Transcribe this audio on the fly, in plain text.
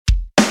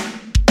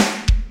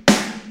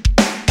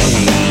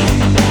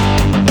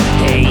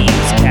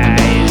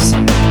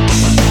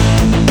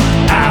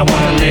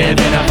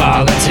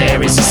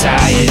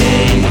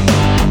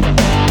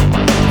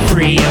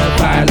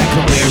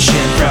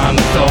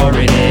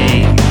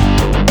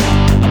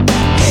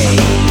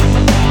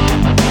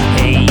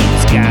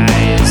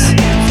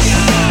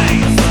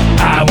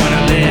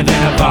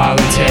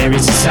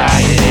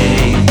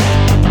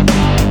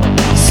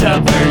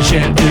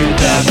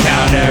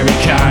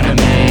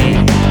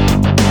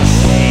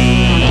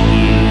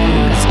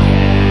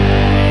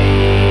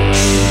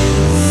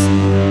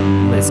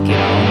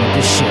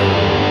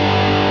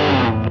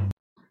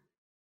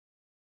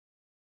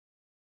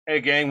Hey,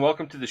 gang,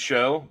 welcome to the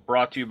show,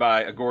 brought to you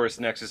by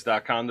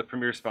AgorisNexus.com, the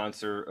premier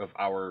sponsor of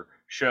our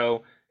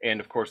show. And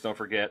of course, don't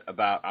forget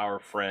about our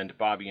friend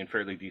Bobby and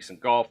Fairly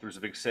Decent Golf. There was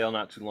a big sale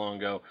not too long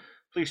ago.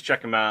 Please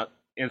check him out,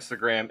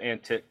 Instagram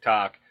and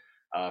TikTok.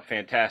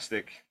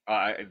 Fantastic.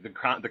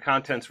 The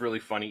content's really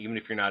funny, even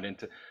if you're not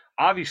into.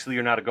 Obviously,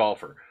 you're not a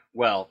golfer.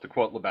 Well, to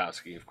quote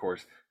Lebowski, of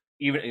course,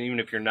 even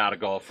if you're not a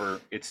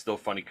golfer, it's still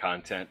funny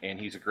content. And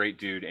he's a great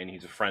dude, and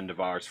he's a friend of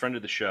ours, friend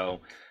of the show.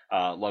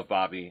 Love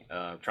Bobby.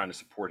 Trying to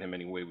support him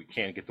any way we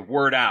can, get the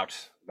word out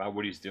about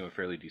what he's doing.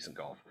 Fairly Decent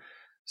Golf.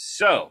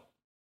 So,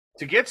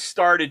 to get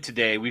started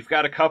today, we've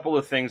got a couple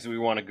of things that we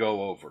want to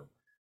go over.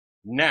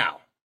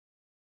 Now,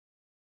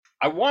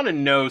 I want to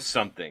know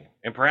something,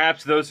 and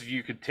perhaps those of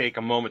you could take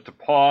a moment to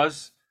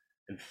pause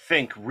and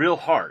think real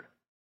hard.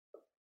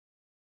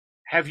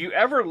 Have you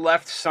ever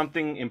left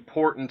something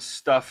important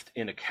stuffed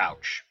in a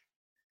couch?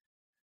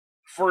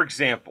 For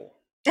example,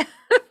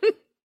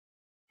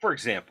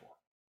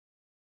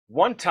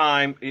 one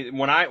time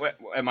when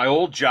at my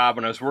old job,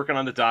 when I was working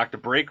on the dock, the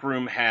break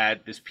room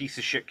had this piece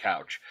of shit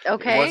couch. It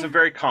Okay. wasn't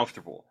very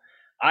comfortable.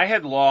 I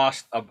had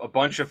lost a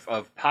bunch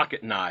of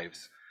pocket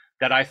knives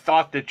that I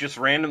thought that just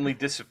randomly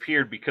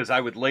disappeared because I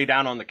would lay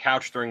down on the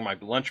couch during my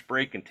lunch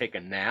break and take a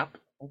nap.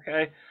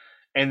 Okay.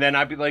 And then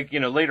I'd be like,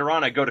 later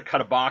on, I go to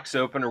cut a box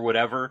open or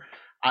whatever.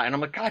 And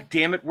I'm like, God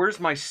damn it, where's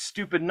my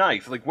stupid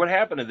knife? Like, what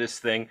happened to this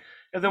thing?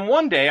 And then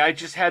one day I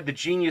just had the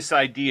genius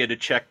idea to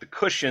check the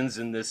cushions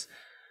in this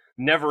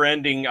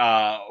never-ending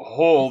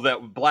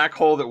black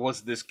hole that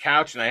was this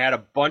couch, and I had a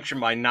bunch of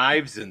my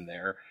knives in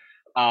there.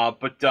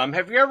 But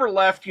have you ever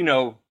left,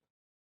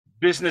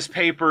 business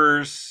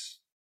papers,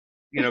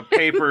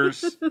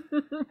 papers?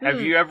 Have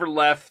you ever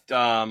left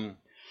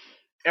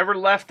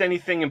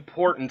anything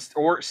important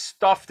or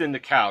stuffed in the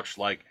couch?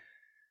 Like,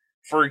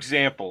 for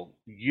example,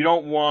 you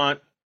don't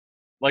want,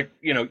 like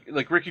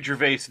Ricky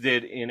Gervais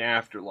did in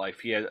Afterlife.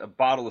 He had a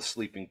bottle of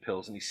sleeping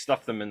pills and he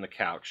stuffed them in the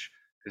couch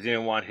because he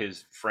didn't want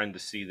his friend to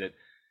see that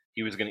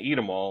he was going to eat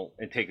them all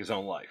and take his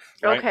own life,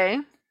 right? Okay.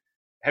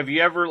 Have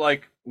you ever,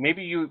 like,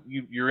 maybe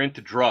you're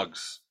into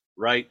drugs,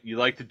 right? You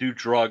like to do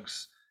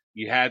drugs.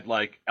 You had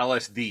like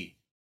LSD,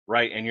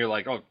 right? And you're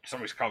like, oh,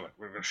 somebody's coming.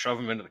 We're gonna shove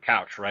them into the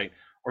couch, right?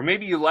 Or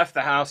maybe you left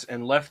the house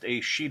and left a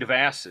sheet of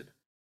acid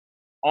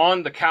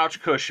on the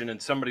couch cushion,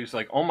 and somebody's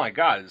like, oh my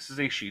God, this is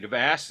a sheet of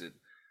acid.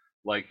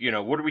 Like,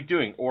 what are we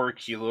doing? Or a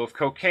kilo of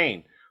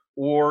cocaine.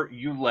 Or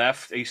you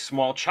left a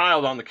small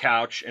child on the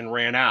couch and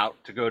ran out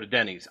to go to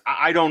Denny's.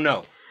 I don't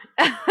know.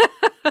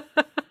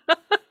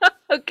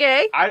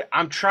 Okay.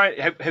 I'm trying.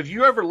 Have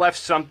you ever left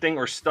something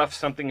or stuffed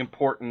something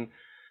important?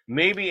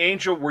 Maybe,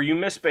 Angel, were you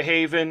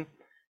misbehaving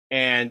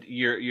and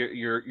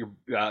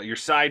your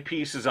side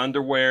piece's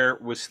underwear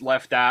was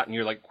left out, and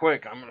you're like,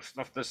 quick, I'm gonna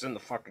stuff this in the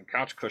fucking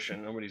couch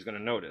cushion. Nobody's gonna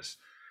notice.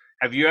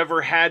 Have you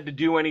ever had to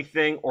do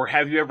anything, or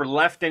have you ever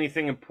left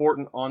anything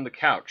important on the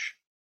couch?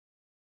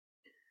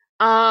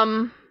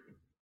 Um,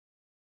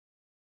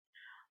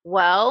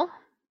 well,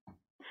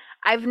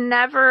 I've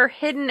never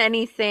hidden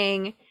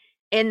anything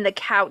in the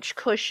couch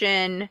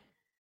cushion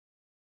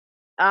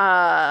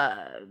uh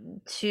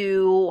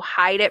to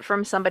hide it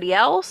from somebody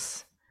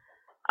else.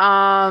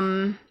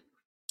 Um,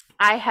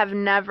 I have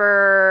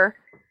never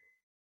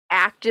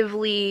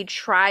actively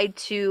tried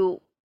to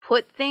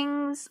put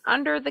things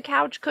under the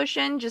couch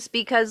cushion just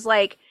because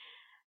like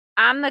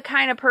I'm the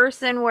kind of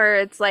person where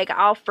it's like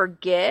I'll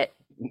forget,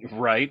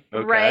 Right.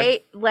 Okay.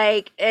 right?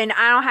 Like, and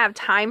I don't have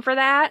time for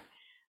that.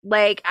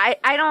 Like,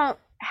 I don't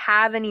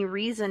have any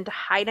reason to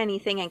hide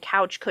anything in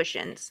couch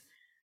cushions.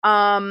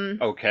 Um,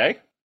 Okay.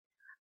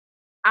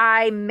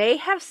 I may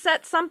have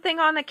set something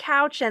on the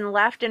couch and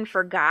left and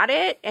forgot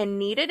it and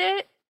needed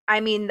it. I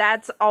mean,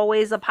 that's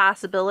always a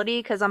possibility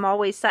because I'm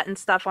always setting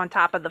stuff on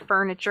top of the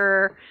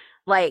furniture,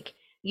 like,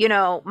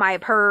 my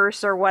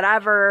purse or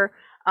whatever,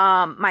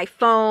 my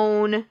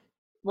phone.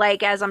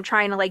 Like, as I'm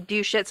trying to like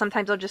do shit,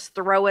 sometimes I'll just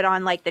throw it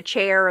on like the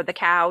chair or the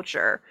couch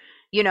or,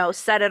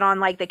 set it on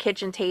like the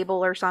kitchen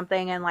table or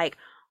something and like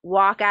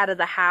walk out of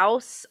the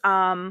house.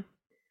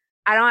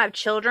 I don't have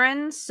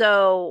children,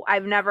 so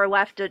I've never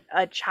left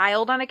a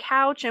child on a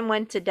couch and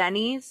went to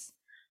Denny's.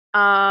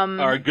 All Um,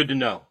 right. Good to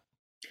know.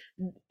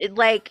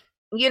 like,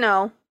 you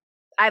know,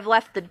 I've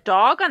left the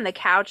dog on the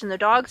couch, and the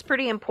dog's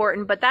pretty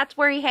important, but that's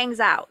where he hangs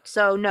out.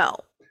 So no.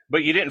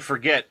 But you didn't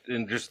forget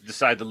and just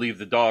decide to leave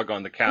the dog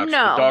on the couch. The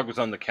No. dog was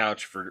on the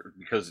couch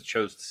because it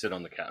chose to sit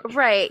on the couch.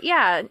 Right.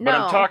 Yeah, But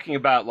I'm no. talking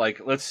about, like,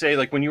 let's say,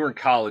 like, when you were in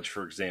college,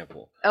 for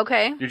example.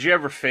 Okay. Did you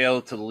ever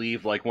fail to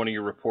leave like one of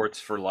your reports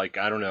for, like,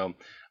 I don't know,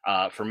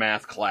 for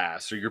math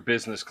class or your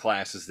business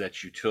classes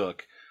that you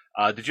took?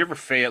 Did you ever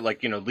fail,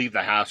 like, leave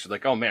the house? You're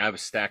like, oh man, I have a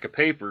stack of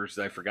papers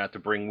that I forgot to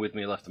bring with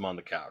me, left them on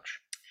the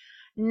couch.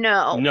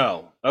 No.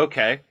 No.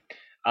 Okay.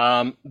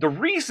 The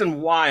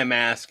reason why I'm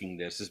asking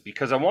this is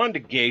because I wanted to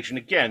gauge, and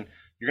again,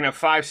 you're gonna have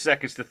 5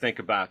 seconds to think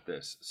about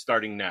this,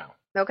 starting now.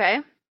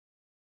 Okay.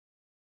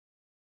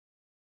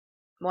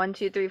 One,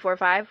 two, three, four,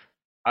 five.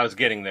 I was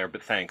getting there,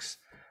 but thanks.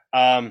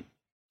 Um,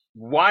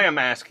 why I'm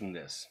asking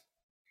this.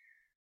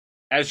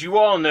 as you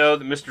all know,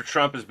 that Mr.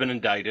 Trump has been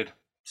indicted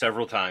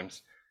several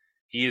times.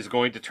 He is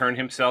going to turn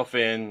himself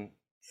in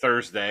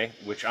Thursday,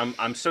 which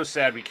I'm so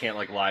sad we can't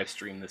like live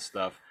stream this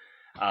stuff.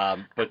 We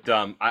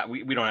don't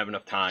have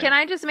enough time. Can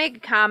I just make a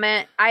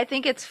comment? I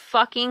think it's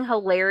fucking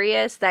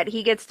hilarious that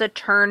he gets to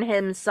turn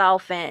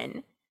himself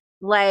in.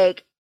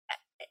 Like,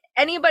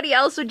 anybody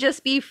else would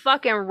just be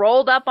fucking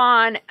rolled up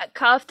on,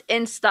 cuffed,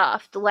 and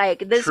stuffed.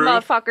 Like, this True.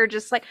 motherfucker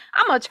just like,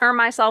 I'm gonna turn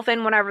myself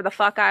in whenever the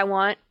fuck I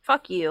want.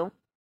 Fuck you.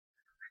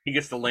 He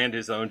gets to land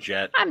his own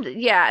jet.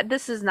 Yeah,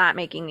 this is not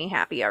making me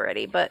happy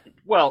already, but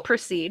Well,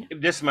 proceed.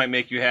 this might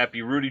make you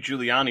happy. Rudy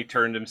Giuliani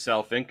turned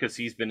himself in because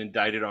he's been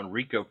indicted on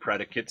RICO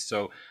predicates.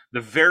 So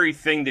the very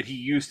thing that he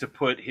used to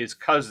put his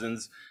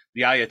cousins,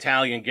 the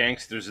Italian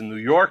gangsters in New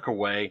York,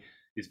 away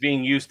is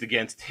being used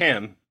against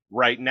him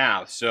right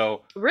now.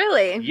 So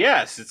Really?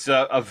 yes, it's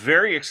a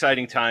very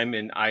exciting time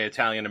in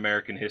Italian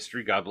American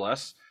history. God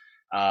bless.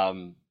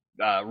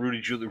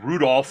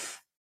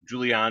 Rudolph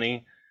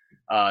Giuliani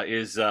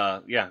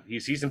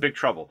he's in big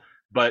trouble.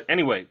 But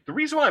anyway, the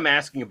reason why I'm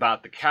asking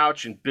about the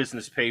couch and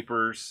business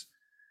papers,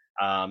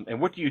 and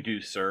what do you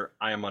do, sir?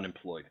 I am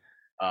unemployed.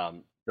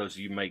 Those of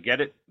you may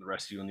get it. The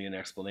rest of you will need an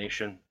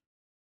explanation,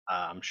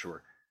 I'm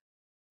sure.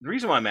 The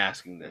reason why I'm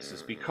asking this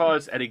is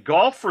because at a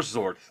golf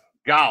resort,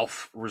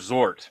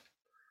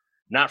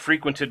 not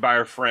frequented by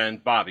our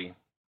friend Bobby,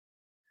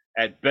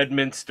 at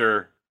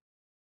Bedminster,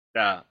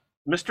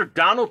 Mr.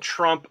 Donald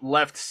Trump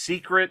left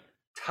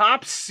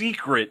top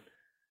secret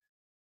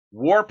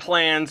war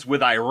plans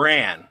with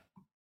Iran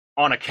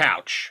on a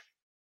couch.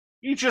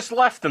 He just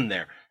left them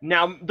there.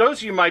 Now, those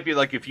of you might be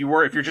like, if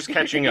you're just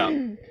catching up,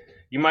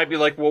 you might be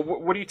like, well,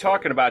 what are you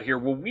talking about here?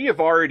 Well, we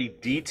have already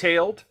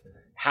detailed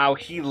how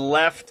he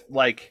left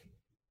like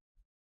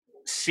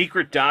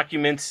secret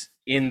documents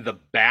in the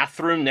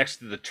bathroom next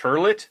to the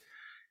toilet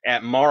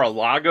at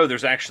Mar-a-Lago.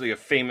 There's actually a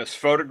famous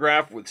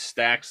photograph with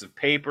stacks of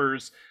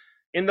papers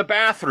in the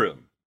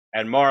bathroom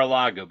at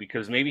Mar-a-Lago,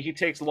 because maybe he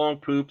takes long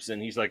poops and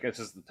he's like, this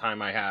is the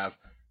time I have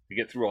to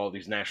get through all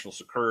these national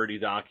security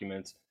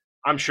documents.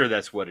 I'm sure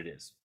that's what it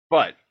is.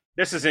 But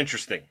this is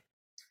interesting.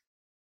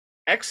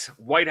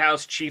 Ex-White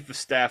House Chief of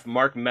Staff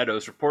Mark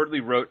Meadows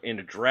reportedly wrote in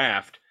a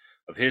draft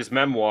of his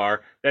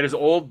memoir that his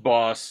old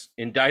boss,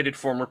 indicted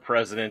former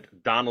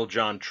President Donald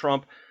John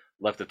Trump,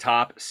 left a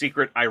top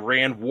secret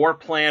Iran war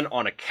plan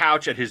on a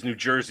couch at his New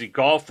Jersey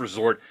golf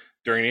resort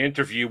during an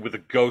interview with a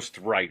ghost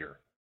writer.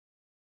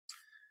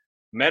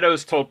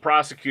 Meadows told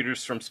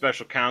prosecutors from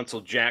special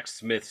counsel Jack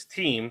Smith's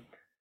team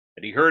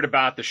that he heard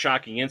about the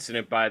shocking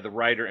incident by the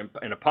writer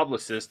and a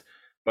publicist,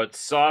 but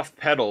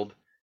soft-pedaled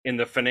in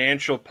the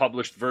financial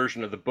published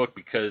version of the book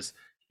because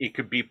it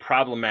could be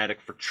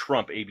problematic for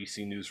Trump,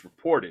 ABC News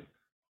reported.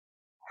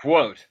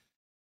 Quote,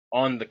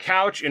 on the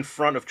couch in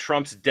front of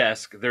Trump's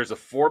desk, there's a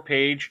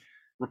 4-page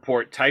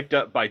report typed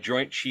up by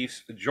Joint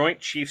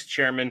Chiefs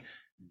Chairman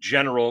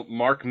General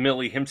Mark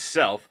Milley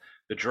himself.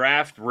 The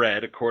draft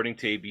read, according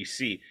to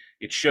ABC,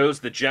 it shows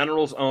the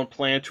general's own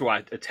plan to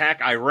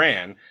attack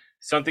Iran,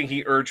 something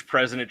he urged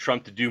President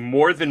Trump to do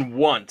more than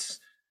once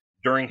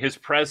during his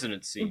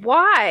presidency.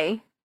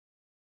 Why?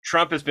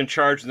 Trump has been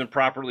charged with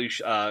improperly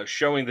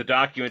showing the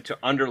document to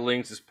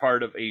underlings as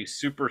part of a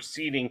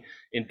superseding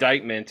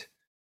indictment.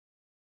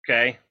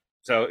 Okay,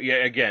 so yeah,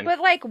 again. But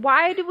like,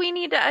 why do we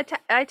need to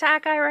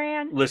attack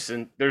Iran?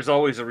 Listen, there's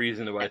always a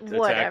reason to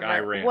attack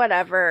Iran.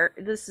 Whatever.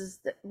 This is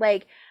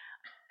like,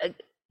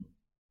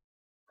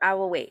 I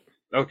will wait.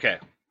 Okay.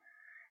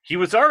 He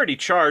was already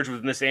charged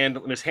with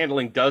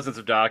mishandling dozens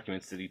of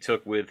documents that he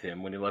took with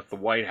him when he left the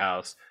White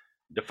House,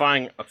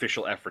 defying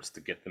official efforts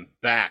to get them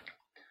back.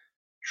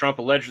 Trump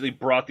allegedly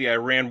brought the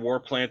Iran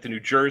war plan to New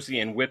Jersey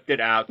and whipped it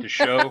out to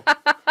show...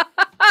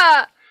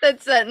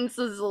 That sentence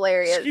is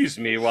hilarious. Excuse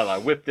me while I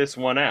whip this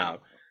one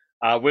out.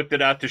 Whipped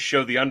it out to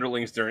show the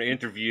underlings during an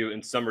interview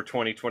in summer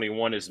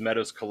 2021 as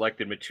Meadows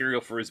collected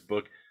material for his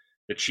book,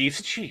 The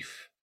Chief's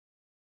Chief.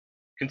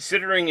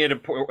 Considering it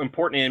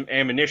important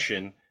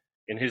ammunition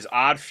in his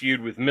odd feud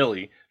with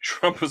Milley,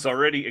 Trump was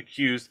already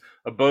accused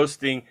of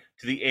boasting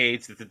to the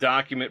aides that the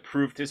document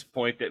proved his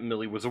point that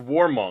Milley was a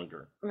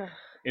warmonger.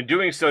 In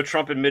doing so,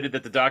 Trump admitted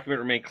that the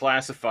document remained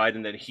classified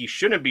and that he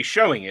shouldn't be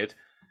showing it,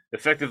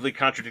 effectively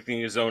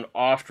contradicting his own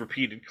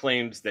oft-repeated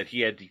claims that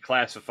he had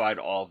declassified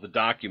all of the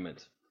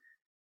documents.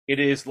 It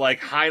is like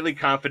highly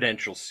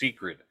confidential,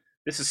 secret.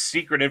 This is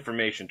secret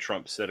information,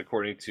 Trump said,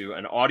 according to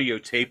an audio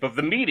tape of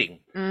the meeting.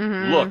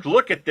 Mm-hmm.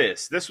 Look at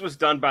this. This was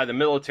done by the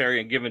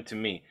military and given to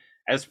me.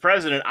 As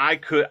president, I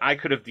could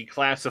have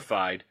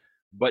declassified,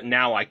 but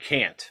now I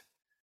can't.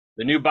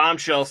 The new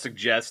bombshell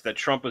suggests that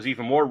Trump was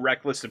even more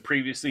reckless than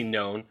previously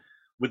known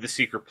with the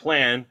secret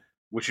plan,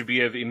 which would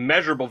be of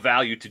immeasurable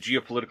value to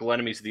geopolitical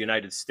enemies of the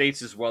United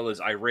States, as well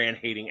as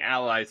Iran-hating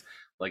allies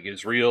like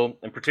Israel,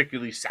 and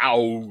particularly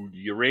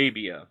Saudi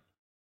Arabia.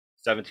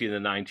 17 of the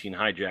 19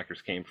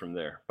 hijackers came from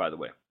there, by the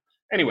way.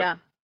 Anyway. Yeah,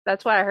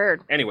 that's what I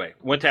heard. Anyway,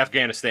 went to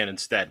Afghanistan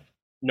instead.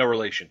 No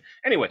relation.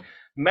 Anyway,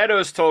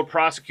 Meadows told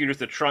prosecutors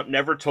that Trump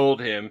never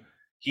told him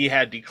He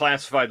had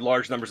declassified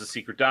large numbers of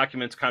secret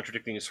documents,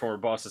 contradicting his former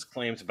boss's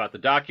claims about the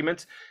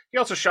documents. He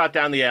also shot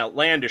down the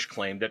outlandish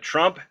claim that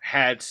Trump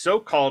had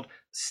so-called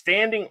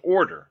standing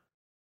order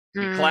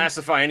to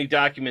declassify any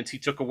documents he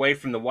took away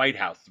from the White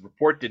House. The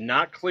report did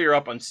not clear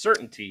up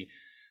uncertainty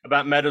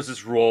about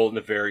Meadows' role in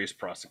the various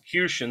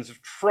prosecutions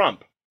of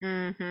Trump.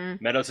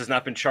 Meadows has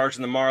not been charged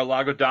in the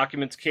Mar-a-Lago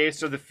documents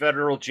case or the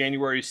federal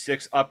January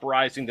 6th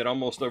uprising that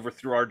almost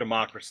overthrew our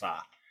democracy.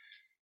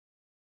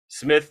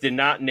 Smith did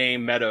not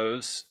name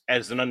Meadows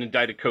as an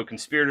unindicted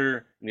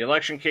co-conspirator in the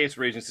election case,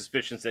 raising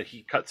suspicions that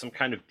he cut some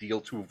kind of deal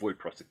to avoid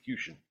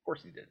prosecution. Of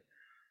course he did.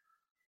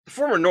 The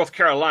former North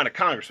Carolina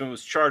congressman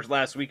was charged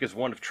last week as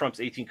one of Trump's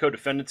 18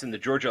 co-defendants in the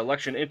Georgia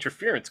election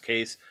interference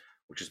case,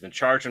 which has been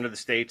charged under the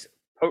state's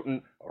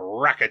potent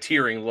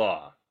racketeering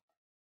law.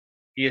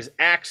 He has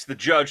asked the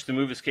judge to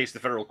move his case to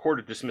federal court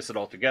or dismiss it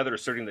altogether,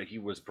 asserting that he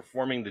was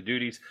performing the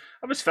duties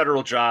of his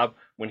federal job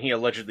when he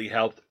allegedly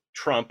helped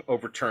Trump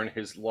overturn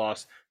his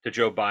loss to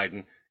Joe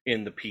Biden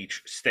in the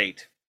Peach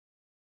State.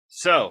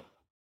 So,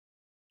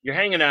 you're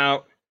hanging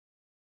out.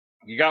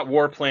 You got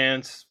war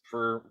plans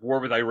for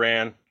war with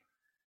Iran.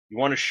 You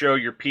want to show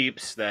your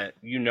peeps that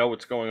you know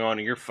what's going on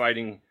and you're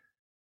fighting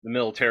the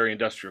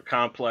military-industrial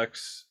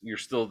complex. You're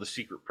still the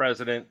secret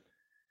president.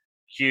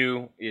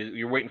 You're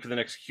waiting for the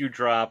next Q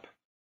drop,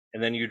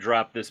 and then you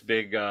drop this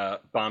big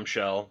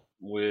bombshell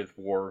with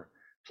war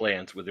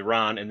plans with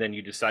Iran, and then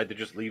you decide to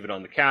just leave it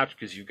on the couch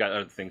because you've got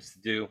other things to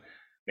do.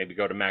 Maybe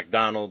go to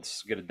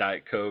McDonald's, get a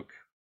Diet Coke,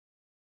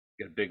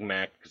 get a Big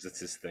Mac, because it's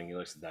his thing. He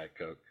likes the Diet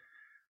Coke.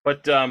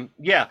 But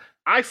yeah,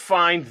 I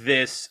find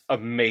this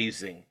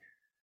amazing.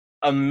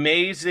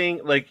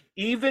 Amazing, like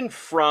even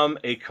from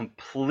a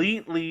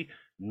completely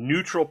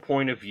neutral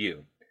point of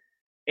view.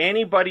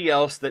 Anybody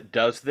else that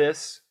does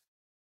this,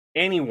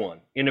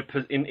 anyone in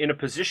a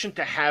position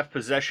to have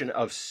possession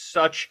of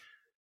such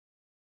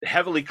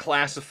heavily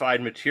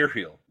classified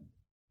material,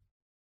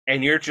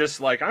 and you're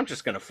just like, I'm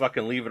just gonna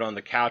fucking leave it on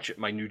the couch at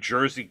my New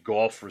Jersey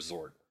golf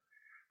resort.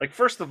 Like,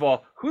 first of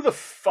all, who the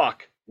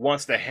fuck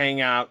wants to hang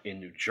out in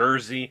New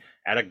Jersey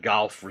at a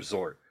golf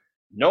resort?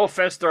 No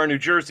offense to our New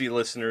Jersey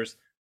listeners,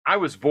 I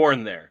was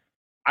born there.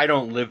 I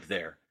don't live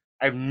there.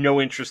 I have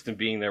no interest in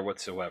being there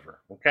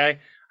whatsoever, okay?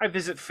 I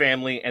visit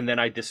family and then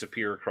I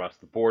disappear across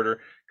the border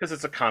because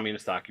it's a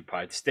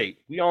communist-occupied state.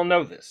 We all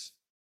know this.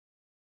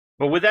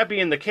 But with that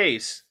being the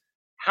case,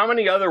 how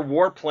many other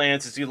war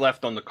plans has he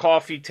left on the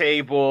coffee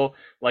table?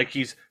 Like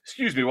he's,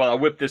 excuse me while I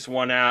whip this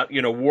one out,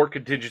 war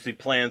contingency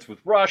plans with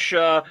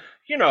Russia,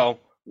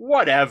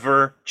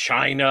 whatever,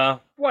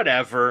 China,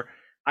 whatever.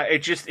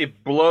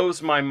 It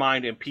blows my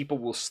mind, and people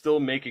will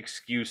still make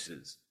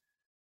excuses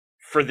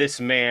for this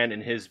man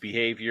and his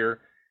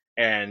behavior,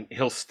 and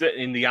he'll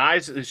in the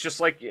eyes, it's just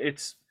like,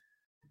 it's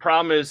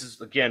problem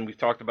is again, we've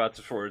talked about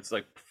this before, it's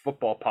like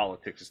football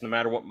politics. It's no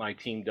matter what my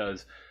team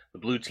does, the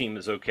blue team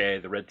is okay,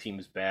 the red team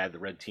is bad, the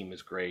red team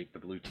is great, the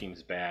blue team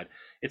is bad.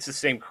 It's the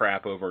same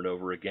crap over and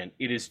over again.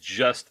 It is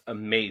just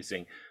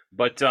amazing.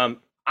 But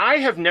I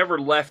have never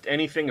left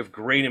anything of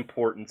great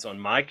importance on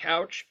my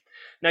couch.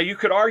 Now, you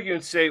could argue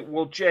and say,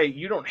 well, Jay,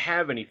 you don't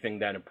have anything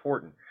that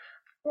important.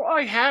 Well,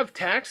 I have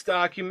tax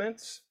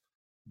documents,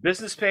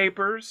 business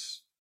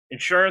papers,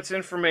 insurance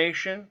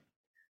information.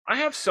 I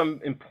have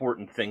some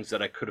important things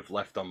that I could have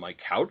left on my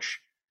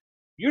couch.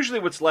 Usually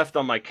what's left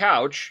on my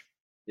couch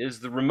is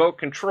the remote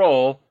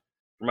control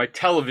for my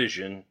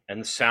television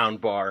and the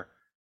sound bar.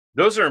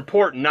 Those are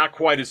important, not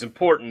quite as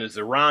important as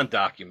Iran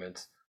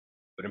documents,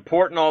 but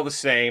important all the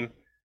same,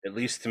 at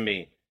least to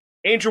me.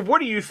 Angel,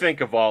 what do you think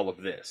of all of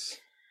this?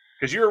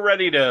 Because you're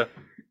ready to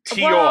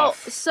tee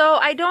off. So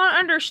I don't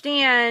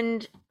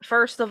understand,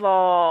 first of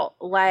all,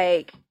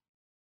 like,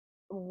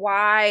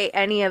 why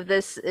any of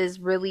this is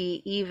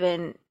really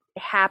even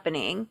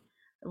happening.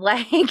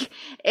 Like,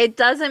 it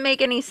doesn't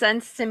make any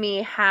sense to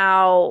me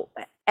how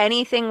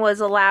anything was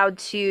allowed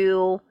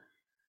to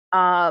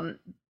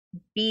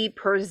be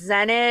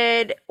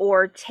presented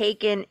or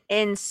taken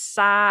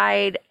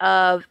inside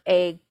of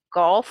a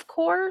golf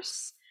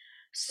course.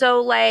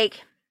 So,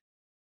 like,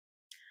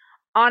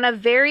 on a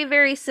very,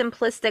 very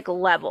simplistic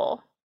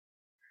level,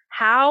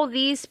 how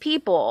these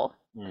people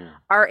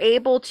are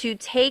able to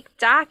take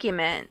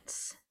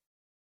documents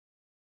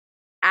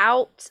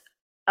out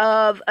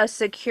of a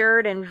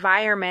secured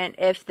environment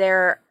if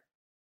they're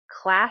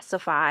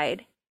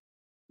classified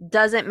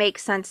doesn't make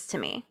sense to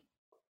me.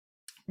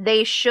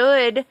 They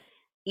should,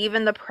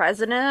 even the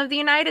president of the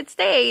United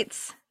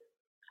States,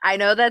 I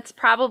know that's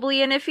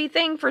probably an iffy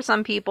thing for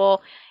some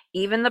people,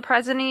 even the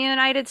president of the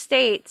United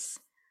States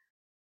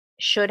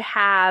should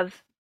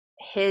have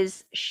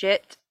his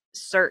shit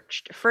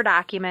searched for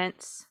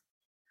documents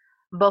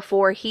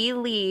before he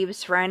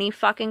leaves for any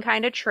fucking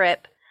kind of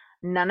trip.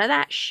 None of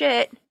that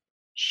shit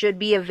should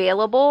be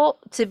available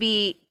to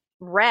be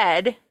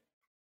read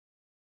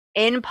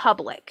in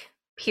public,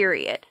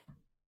 period.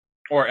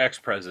 Or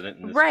ex-president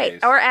in this right,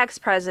 case. Or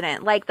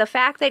ex-president. Like, the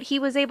fact that he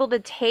was able to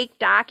take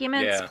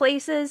documents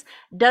places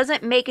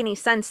doesn't make any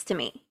sense to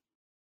me.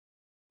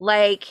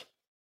 Like,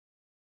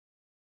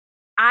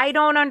 I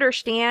don't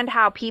understand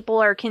how people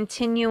are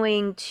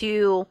continuing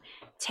to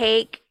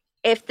take,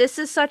 if this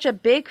is such a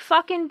big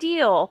fucking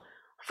deal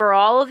for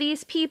all of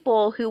these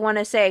people who want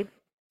to say,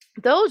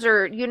 those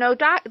are,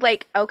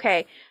 like,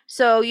 okay,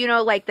 so,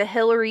 like the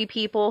Hillary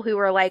people who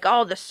were like,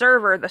 oh, the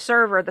server,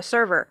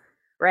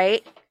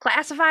 right?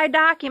 Classified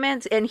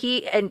documents.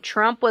 And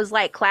Trump was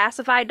like,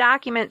 classified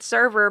document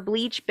server,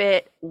 bleach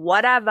bit,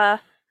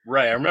 whatever.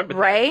 Right. I remember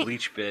Right? that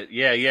bleach bit.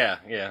 Yeah.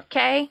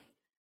 Okay.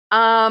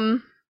 While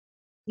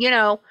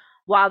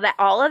that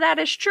all of that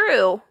is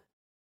true,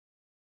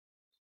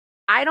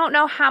 I don't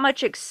know how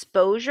much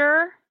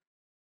exposure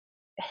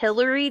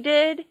Hillary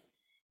did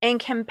in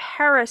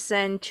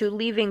comparison to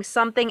leaving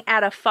something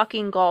at a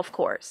fucking golf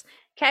course.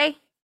 Okay?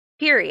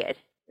 Period.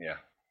 Yeah.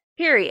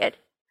 Period.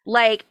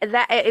 Like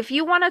that, if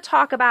you want to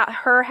talk about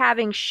her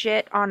having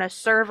shit on a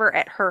server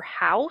at her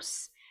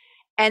house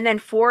and then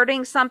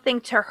forwarding something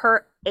to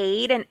her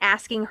aide and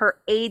asking her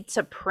aide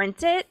to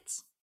print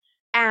it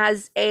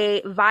as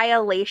a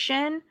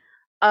violation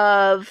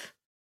of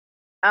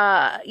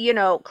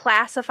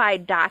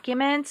classified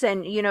documents,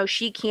 and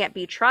she can't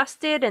be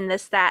trusted, and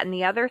this, that, and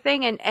the other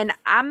thing, and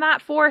I'm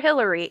not for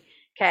Hillary,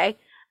 okay?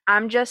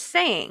 I'm just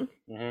saying,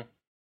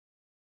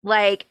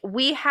 like,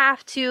 we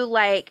have to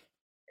like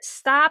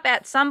stop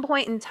at some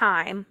point in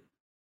time,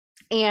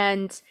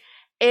 and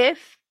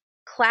if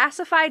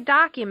classified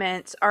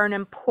documents are an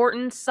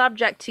important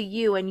subject to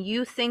you and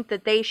you think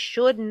that they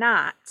should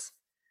not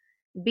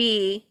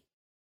be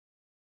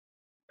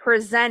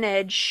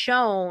presented,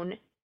 shown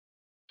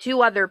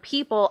to other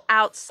people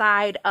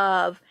outside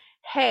of,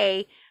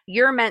 hey,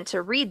 you're meant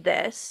to read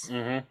this,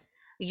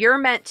 you're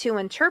meant to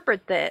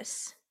interpret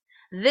this,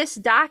 this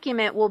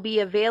document will be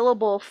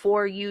available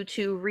for you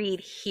to read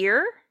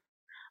here,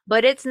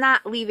 but it's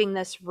not leaving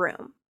this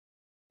room.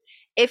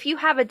 If you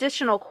have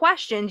additional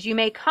questions, you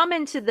may come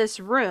into this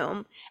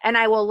room and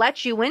I will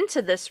let you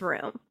into this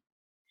room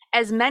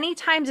as many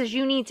times as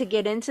you need to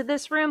get into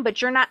this room,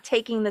 but you're not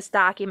taking this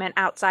document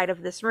outside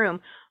of this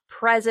room.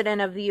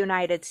 President of the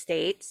United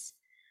States,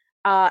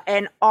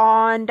 and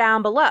on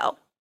down below,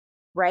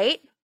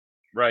 right?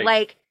 Right.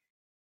 Like,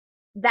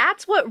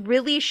 that's what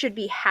really should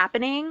be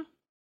happening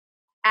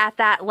at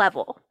that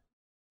level.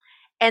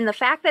 And the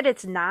fact that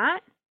it's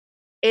not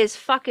is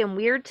fucking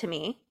weird to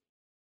me,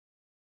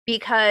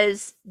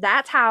 because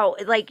that's how,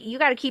 like, you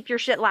got to keep your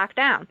shit locked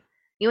down.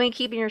 You ain't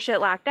keeping your shit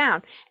locked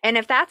down. And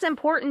if that's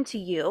important to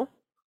you,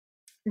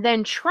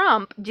 then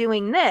Trump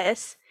doing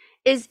this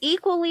is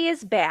equally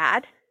as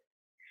bad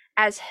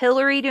as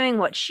Hillary doing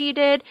what she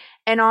did,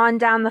 and on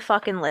down the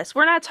fucking list.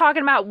 We're not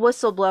talking about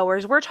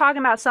whistleblowers. We're talking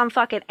about some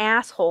fucking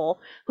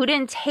asshole who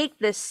didn't take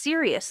this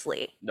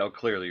seriously. No,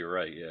 clearly you're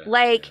right. Yeah.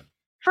 Like,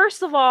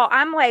 first of all,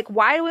 I'm like,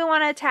 why do we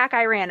want to attack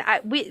Iran?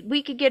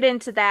 We could get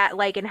into that,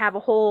 like, and have a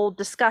whole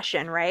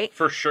discussion, right?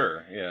 For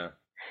sure. Yeah.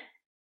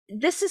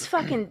 This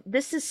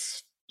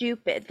is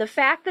stupid. The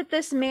fact that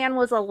this man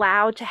was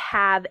allowed to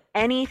have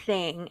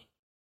anything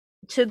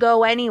to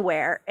go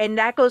anywhere, and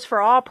that goes for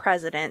all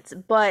presidents,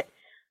 but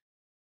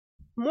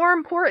more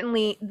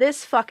importantly,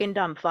 this fucking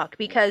dumb fuck,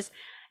 because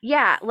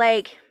yeah,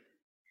 like,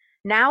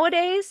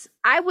 nowadays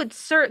I would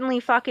certainly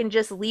fucking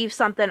just leave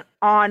something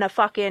on a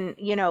fucking,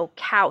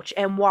 couch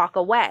and walk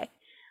away.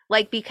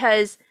 Like,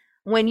 because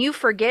when you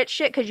forget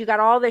shit because you got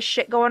all this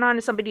shit going on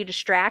and somebody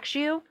distracts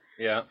you,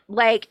 yeah,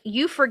 like,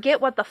 you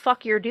forget what the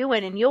fuck you're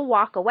doing and you'll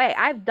walk away.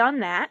 I've done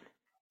that.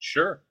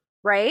 Sure.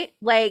 Right?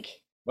 Like,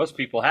 most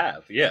people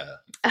have. Yeah.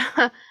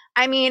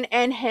 I mean,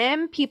 and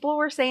him, people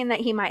were saying that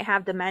he might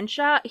have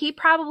dementia. He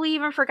probably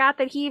even forgot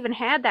that he even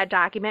had that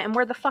document and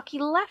where the fuck he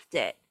left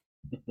it.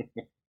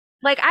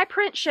 Like, I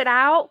print shit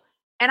out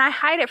and I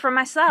hide it from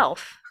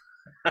myself.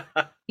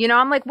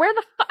 I'm like, where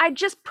the fuck? I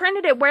just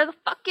printed it. Where the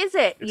fuck is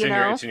it?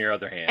 It's in your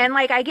other hand. And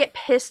like, I get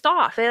pissed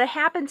off. It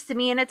happens to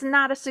me, and it's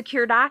not a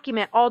secure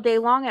document all day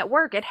long at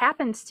work. It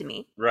happens to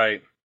me.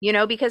 Right.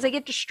 Because I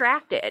get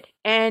distracted.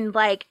 And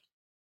like,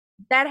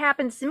 that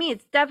happens to me.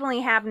 It's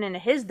definitely happening to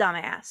his dumb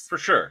ass. For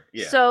sure.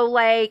 Yeah. So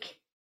like,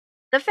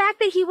 the fact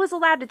that he was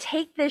allowed to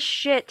take this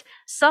shit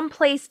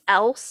someplace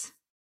else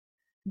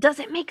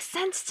doesn't make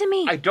sense to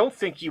me. I don't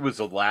think he was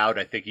allowed.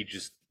 I think he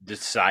just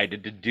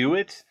decided to do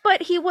it.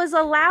 But he was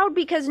allowed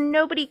because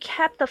nobody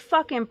kept the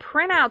fucking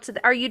printouts.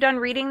 Are you done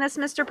reading this,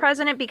 Mr.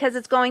 President? Because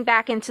it's going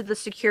back into the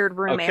secured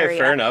room area. Okay,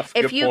 fair enough.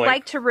 If you'd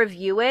like to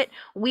review it,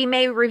 we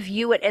may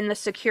review it in the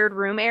secured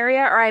room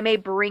area, or I may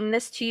bring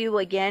this to you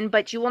again,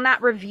 but you will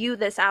not review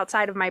this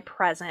outside of my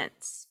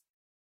presence.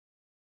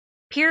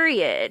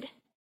 Period.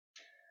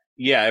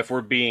 Yeah, if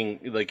we're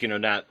being, like,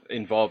 not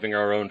involving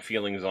our own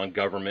feelings on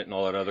government and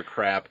all that other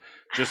crap,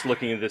 just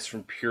looking at this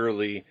from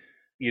purely,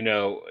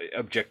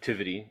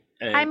 objectivity.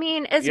 And, I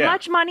mean, as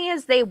much money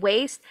as they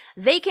waste,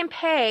 they can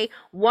pay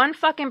one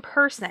fucking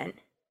person.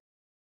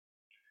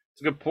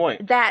 It's a good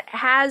point. That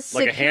has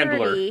like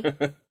security a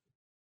handler.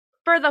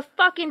 For the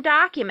fucking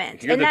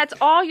document. That's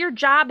all your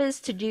job is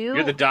to do.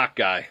 You're the doc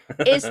guy.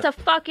 Is to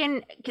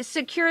fucking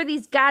secure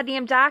these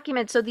goddamn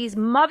documents so these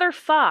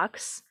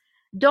motherfucks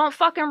Don't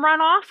fucking run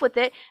off with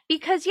it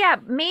because, yeah,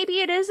 maybe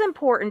it is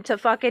important to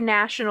fucking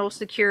national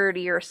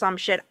security or some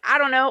shit. I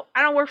don't know.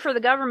 I don't work for the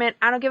government.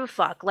 I don't give a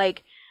fuck.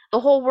 Like, the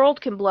whole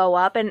world can blow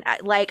up, and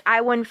like,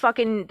 I wouldn't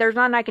fucking, there's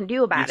nothing I can do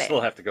You about it.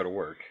 still have to go to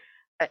work.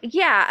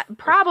 Yeah,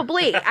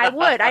 probably. I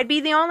would. I'd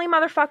be the only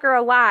motherfucker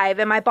alive,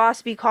 and my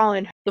boss be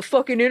calling, the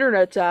fucking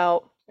internet's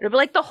out. It'd be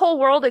like the whole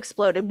world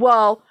exploded.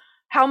 Well,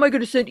 how am I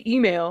going to send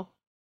email?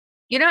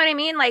 You know what I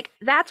mean? Like,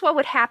 that's what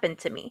would happen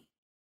to me.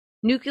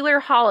 Nuclear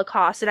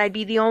holocaust, and I'd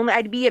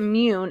be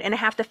immune, and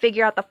have to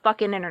figure out the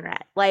fucking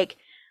internet. Like,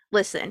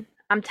 listen,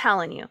 I'm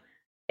telling you,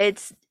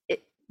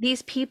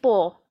 these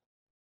people,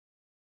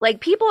 like,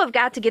 people have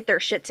got to get their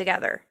shit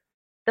together.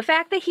 The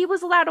fact that he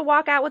was allowed to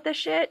walk out with this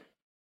shit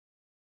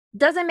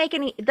doesn't make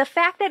any, the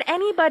fact that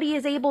anybody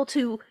is able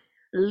to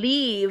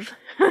leave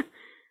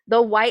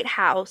the White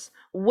House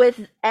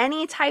with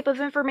any type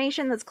of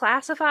information that's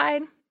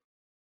classified,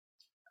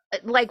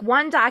 like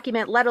one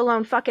document, let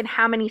alone fucking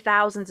how many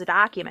thousands of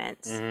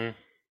documents. Mm-hmm.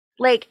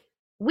 Like,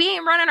 we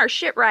ain't running our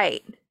shit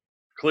right.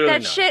 Clearly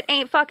that not. shit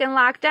ain't fucking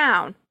locked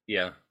down.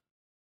 Yeah.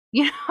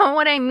 You know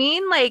what I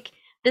mean? Like,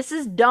 this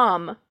is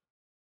dumb.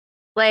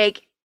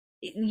 Like,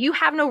 you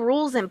have no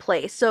rules in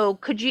place. So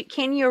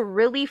can you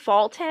really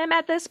fault him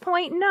at this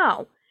point?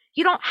 No.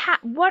 You don't have,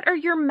 what are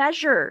your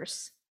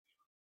measures?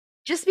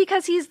 Just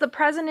because he's the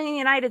president of the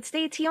United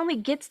States, he only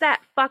gets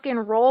that fucking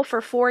role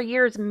for 4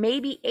 years,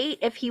 maybe 8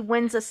 if he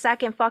wins a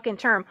second fucking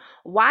term.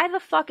 Why the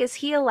fuck is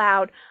he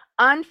allowed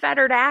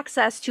unfettered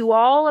access to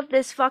all of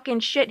this fucking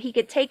shit? He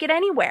could take it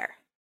anywhere.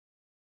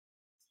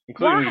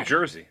 Including New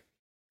Jersey.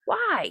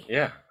 Why?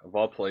 Yeah, of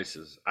all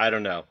places. I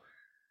don't know.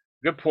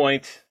 Good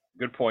point.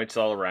 Good points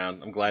all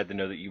around. I'm glad to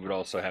know that you would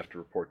also have to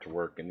report to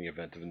work in the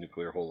event of a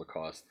nuclear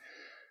holocaust.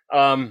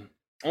 I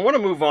want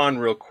to move on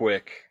real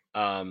quick.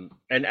 And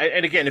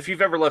again, if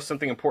you've ever left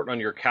something important on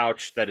your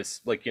couch that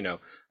is, like, you know,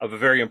 of a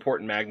very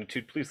important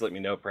magnitude, please let me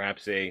know.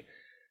 Perhaps a,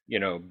 you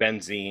know,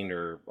 benzene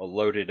or a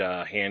loaded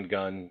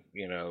handgun,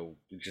 you know,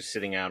 just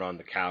sitting out on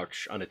the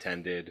couch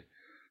unattended,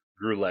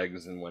 grew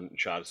legs and went and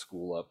shot a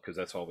school up, because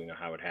that's all we know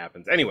how it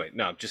happens. Anyway,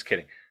 no, just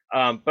kidding.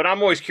 But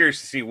I'm always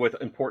curious to see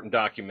what important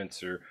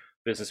documents or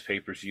business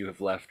papers you have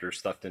left or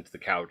stuffed into the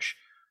couch,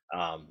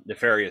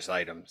 nefarious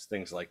items,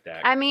 things like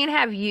that. I mean,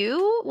 have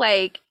you,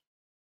 like...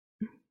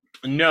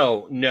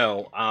 No.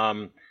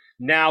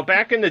 Now,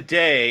 back in the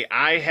day,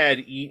 I had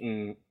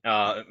eaten,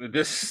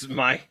 this is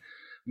my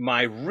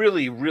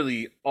really,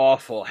 really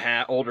awful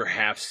older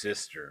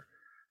half-sister.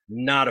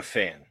 Not a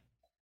fan.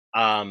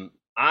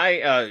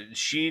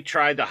 She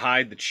tried to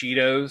hide the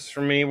Cheetos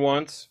from me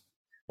once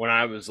when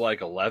I was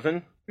like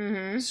 11.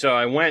 Mm-hmm. So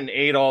I went and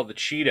ate all the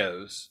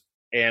Cheetos,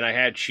 and I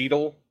had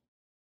Cheetle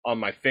on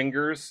my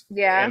fingers.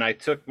 Yeah. And I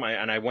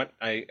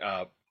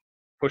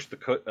pushed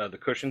the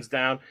cushions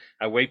down.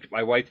 I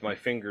wiped my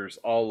fingers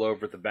all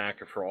over the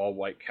back of her all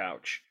white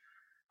couch,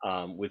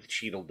 with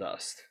Cheetle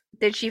dust.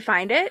 Did she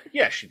find it?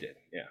 Yeah, she did.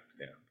 Yeah.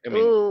 I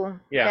mean, ooh,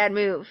 yeah. Bad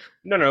move.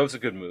 No, it was a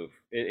good move.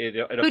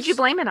 Who'd you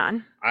blame it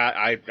on?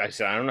 I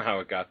said, I don't know how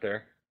it got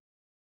there.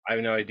 I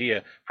have no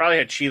idea. Probably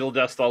had Cheetle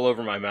dust all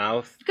over my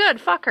mouth.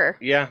 Good, fuck her.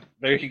 Yeah,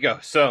 there you go.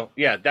 So,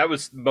 yeah, that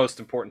was the most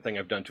important thing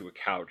I've done to a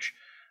couch,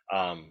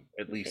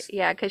 at least.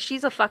 Yeah, because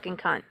she's a fucking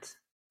cunt.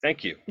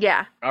 Thank you.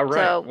 Yeah. All right.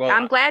 So, well,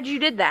 I'm glad you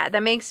did that.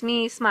 That makes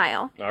me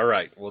smile. All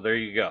right. Well, there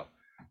you go.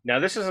 Now,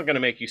 this isn't going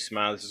to make you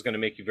smile. This is going to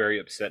make you very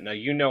upset. Now,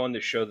 you know on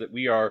this show that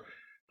we are,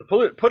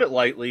 to put it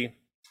lightly, a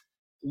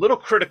little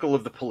critical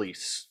of the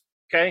police,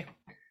 okay?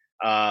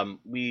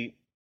 We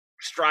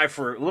strive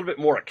for a little bit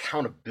more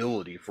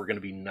accountability if we're going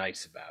to be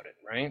nice about it,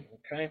 right?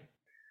 Okay?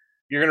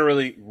 You're going to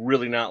really,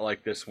 really not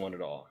like this one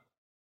at all.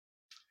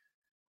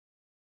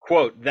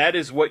 Quote, "That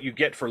is what you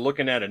get for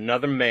looking at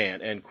another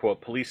man," end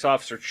quote. Police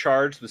officer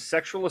charged with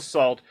sexual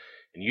assault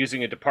and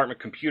using a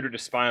department computer to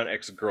spy on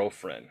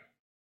ex-girlfriend.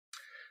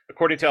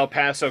 According to El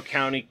Paso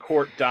County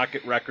Court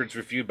docket records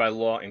reviewed by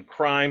Law and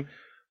Crime,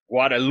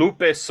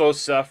 Guadalupe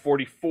Sosa,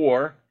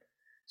 44,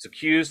 is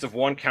accused of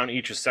 1 count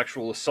each of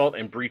sexual assault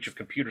and breach of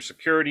computer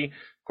security.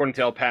 According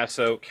to El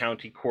Paso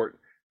County Court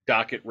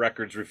docket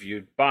records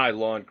reviewed by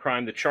Law and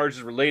Crime, the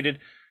charges related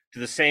to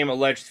the same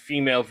alleged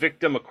female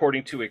victim,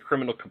 according to a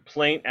criminal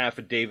complaint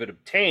affidavit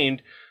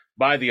obtained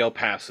by the El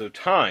Paso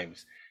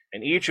Times.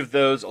 And each of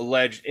those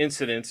alleged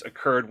incidents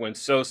occurred when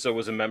Sosa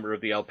was a member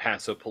of the El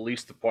Paso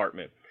Police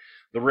Department.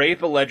 The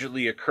rape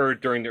allegedly occurred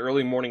during the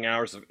early morning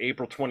hours of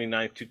April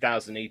 29,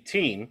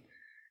 2018,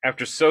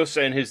 after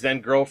Sosa and his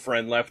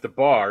then-girlfriend left the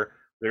bar.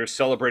 They were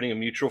celebrating a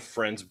mutual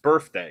friend's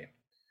birthday.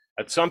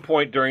 At some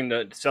point during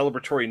the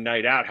celebratory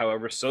night out,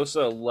 however,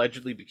 Sosa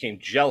allegedly became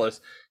jealous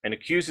and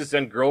accused his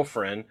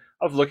then-girlfriend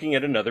of looking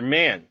at another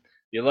man.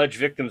 The alleged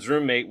victim's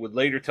roommate would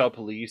later tell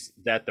police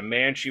that the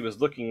man she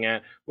was looking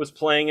at was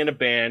playing in a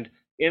band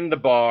in the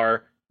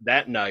bar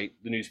that night,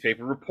 the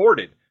newspaper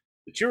reported.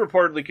 The two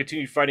reportedly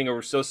continued fighting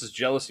over Sosa's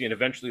jealousy and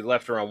eventually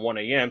left around 1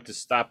 a.m. to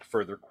stop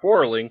further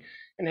quarreling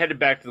and headed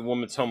back to the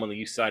woman's home on the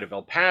east side of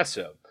El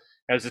Paso.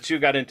 As the two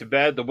got into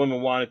bed, the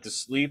woman wanted to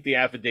sleep. The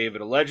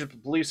affidavit alleged the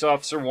police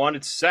officer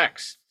wanted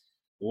sex.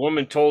 The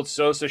woman told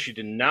Sosa she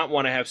did not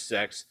want to have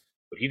sex,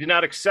 but he did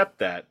not accept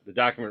that, the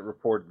document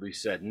reportedly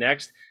said.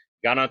 Next,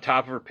 he got on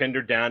top of her, pinned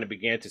her down, and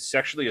began to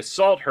sexually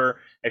assault her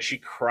as she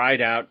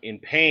cried out in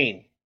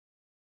pain.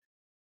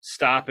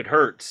 "Stop, it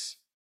hurts,"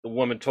 the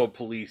woman told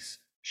police.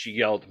 She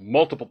yelled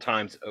multiple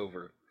times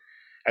over.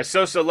 As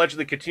Sosa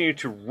allegedly continued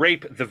to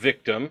rape the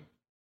victim,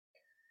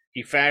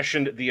 he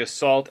fashioned the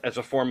assault as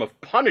a form of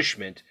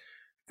punishment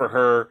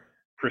for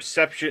his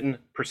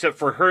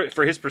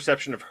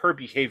perception of her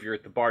behavior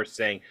at the bar,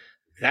 saying,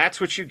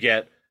 "That's what you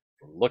get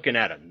for looking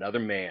at another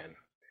man."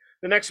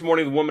 The next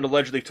morning, the woman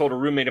allegedly told her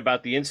roommate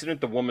about the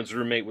incident. The woman's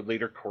roommate would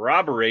later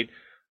corroborate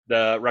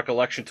the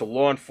recollection to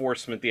law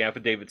enforcement, the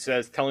affidavit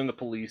says, telling the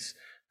police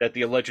that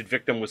the alleged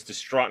victim was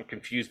distraught and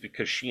confused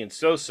because she and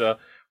Sosa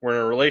were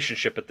in a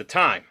relationship at the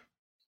time.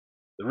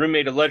 The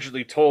roommate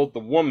allegedly told the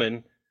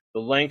woman the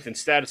length and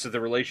status of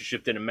the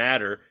relationship didn't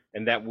matter,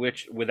 and that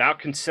without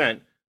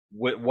consent,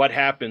 what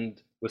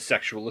happened was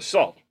sexual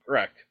assault.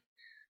 Correct.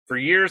 For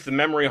years, the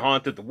memory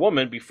haunted the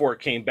woman before it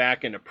came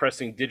back in a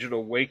pressing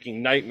digital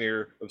waking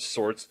nightmare of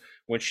sorts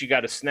when she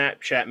got a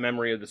Snapchat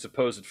memory of the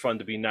supposed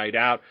fun-to-be night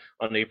out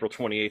on April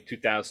 28,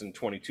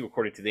 2022,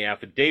 according to the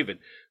affidavit.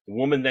 The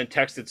woman then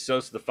texted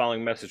Sosa the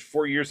following message: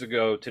 4 years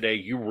ago today,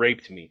 you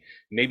raped me.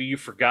 Maybe you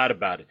forgot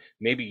about it.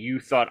 Maybe you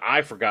thought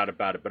I forgot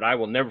about it, but I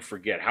will never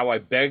forget how I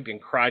begged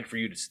and cried for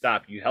you to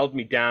stop. You held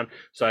me down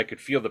so I could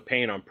feel the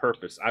pain on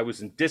purpose. I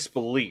was in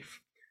disbelief.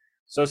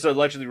 Sosa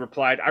allegedly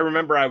replied, "I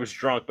remember I was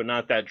drunk, but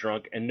not that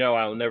drunk, and no,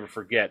 I will never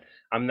forget.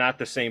 I'm not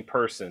the same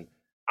person.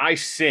 I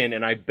sin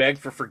and I beg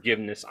for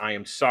forgiveness. I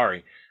am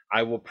sorry.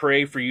 I will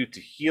pray for you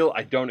to heal.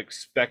 I don't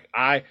expect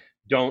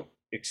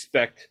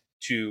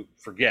to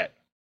forget."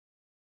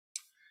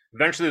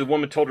 Eventually, the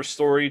woman told her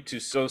story to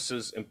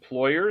Sosa's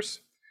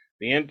employers.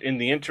 In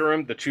the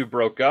interim, the two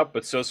broke up,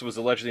 but Sosa was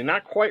allegedly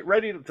not quite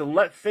ready to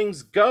let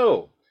things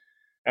go.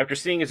 After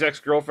seeing his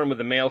ex-girlfriend with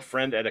a male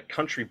friend at a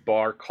country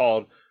bar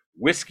called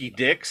Whiskey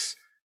Dick's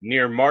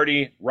near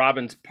Marty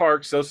Robbins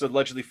Park, Sosa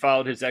allegedly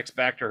followed his ex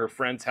back to her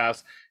friend's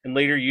house and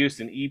later used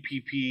an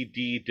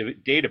EPPD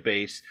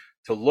database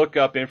to look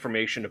up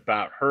information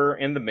about her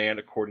and the man,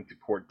 according to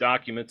court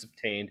documents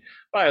obtained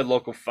by a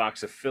local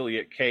Fox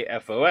affiliate,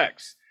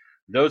 KFOX.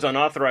 Those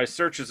unauthorized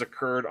searches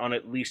occurred on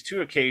at least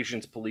 2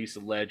 occasions, police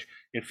allege,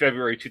 in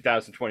February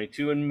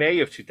 2022 and May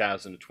of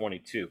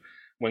 2022.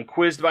 When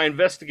quizzed by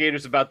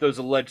investigators about those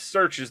alleged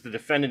searches, the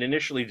defendant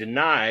initially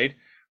denied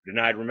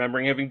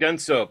remembering having done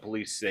so,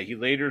 police say. He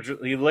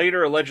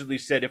later allegedly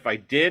said, "If I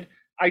did,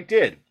 I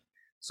did."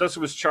 Sosa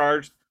was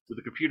charged with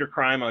a computer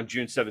crime on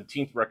June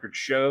 17th, records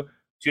show.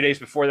 2 days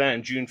before that,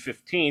 on June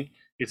 15th,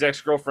 his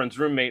ex-girlfriend's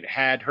roommate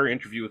had her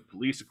interview with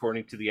police,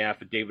 according to the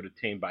affidavit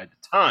obtained by the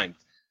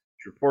Times.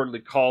 She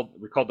reportedly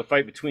recalled the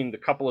fight between the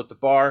couple at the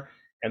bar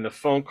and the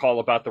phone call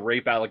about the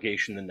rape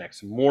allegation the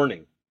next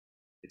morning.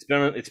 It's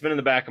been in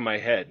the back of my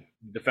head,"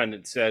 the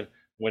defendant said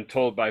when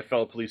told by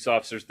fellow police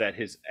officers that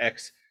his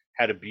ex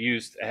had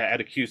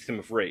accused him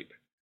of rape.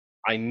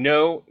 "I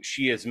know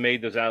she has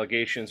made those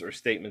allegations or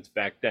statements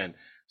back then."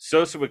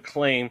 Sosa would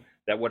claim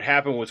that what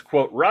happened was,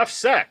 quote, "rough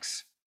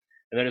sex,"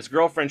 and that his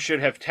girlfriend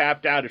should have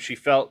tapped out if she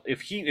felt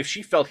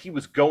he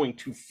was going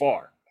too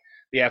far,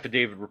 the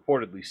affidavit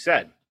reportedly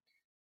said.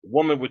 The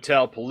woman would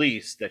tell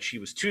police that she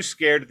was too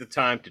scared at the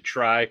time to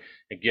try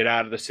and get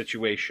out of the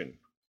situation.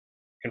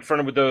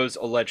 Confronted with those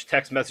alleged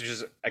text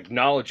messages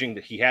acknowledging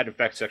that he had in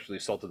fact sexually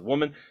assaulted the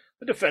woman,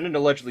 the defendant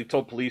allegedly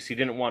told police he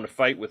didn't want to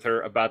fight with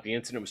her about the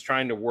incident, was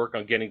trying to work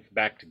on getting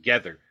back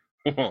together,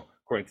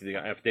 according to the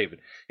affidavit.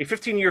 A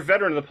 15-year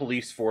veteran of the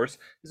police force,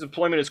 his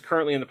employment is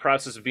currently in the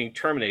process of being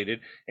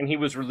terminated, and he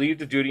was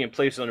relieved of duty and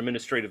placed on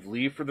administrative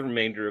leave for the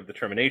remainder of the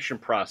termination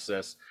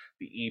process,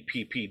 the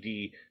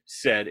EPPD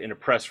said in a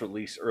press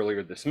release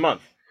earlier this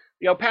month.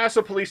 The El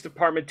Paso Police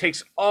Department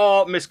takes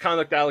all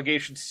misconduct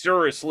allegations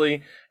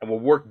seriously and will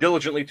work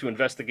diligently to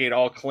investigate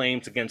all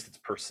claims against its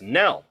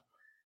personnel.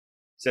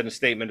 Said in a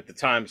statement at the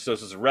time of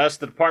Sosa's arrest,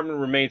 the department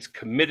remains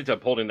committed to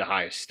upholding the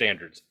highest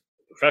standards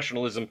of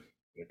professionalism,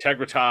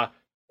 integrity,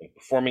 and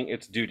performing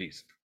its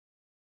duties.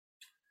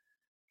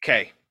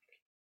 Okay,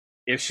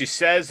 if she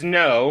says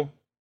no,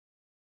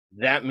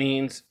 that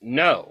means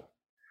no.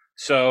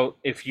 So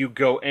if you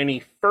go any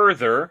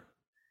further,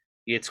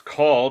 it's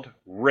called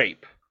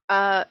rape.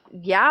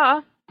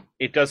 Yeah.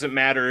 It doesn't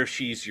matter if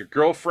she's your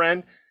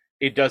girlfriend.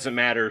 It doesn't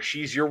matter if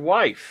she's your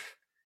wife.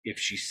 If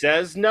she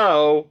says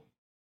no,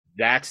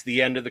 that's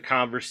the end of the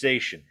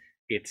conversation.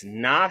 It's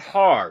not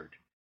hard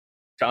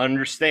to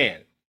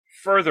understand.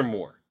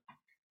 Furthermore,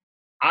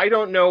 I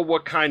don't know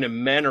what kind of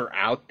men are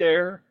out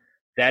there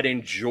that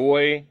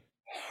enjoy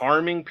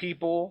harming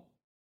people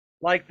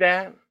like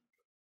that.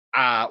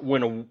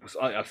 When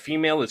a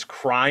female is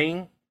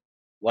crying,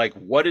 like,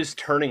 what is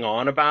turning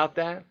on about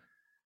that?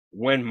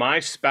 When my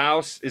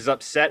spouse is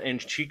upset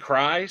and she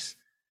cries,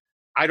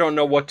 I don't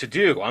know what to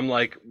do. I'm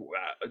like,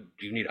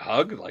 do you need a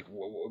hug? Like,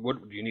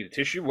 what do you need a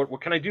tissue?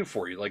 What can I do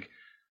for you? Like,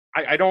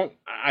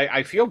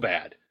 I feel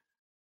bad.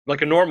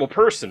 Like a normal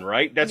person,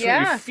 right? That's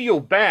when you feel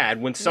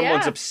bad when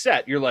someone's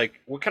upset. You're like,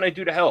 what can I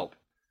do to help?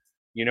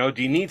 You know,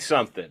 do you need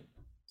something?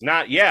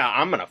 Not, yeah,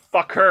 I'm gonna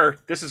fuck her.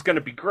 This is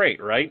gonna be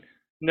great, right?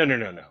 No, no,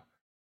 no, no.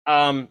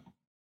 Um,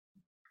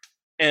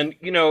 and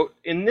you know,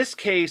 in this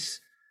case,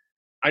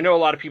 I know a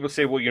lot of people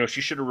say, well, you know,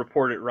 she should have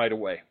reported it right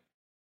away.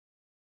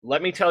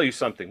 Let me tell you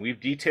something. We've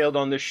detailed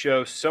on this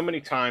show so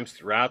many times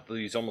throughout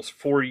these almost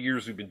 4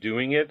 years we've been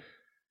doing it,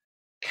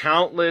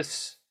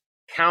 countless,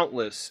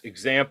 countless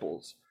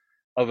examples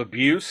of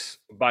abuse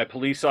by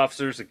police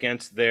officers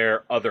against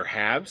their other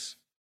halves.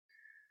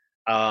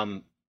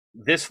 Um,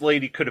 this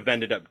lady could have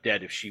ended up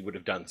dead if she would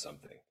have done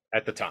something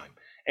at the time.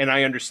 And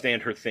I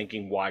understand her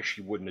thinking why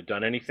she wouldn't have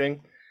done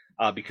anything,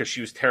 because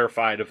she was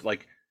terrified of,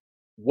 like,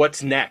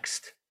 what's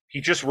next?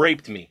 He just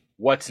raped me.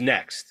 What's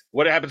next?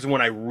 What happens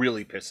when I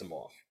really piss him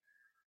off?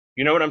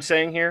 You know what I'm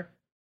saying here?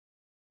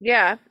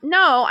 Yeah.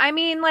 No, I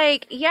mean,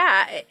 like,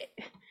 yeah,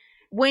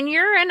 when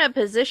you're in a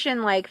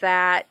position like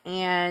that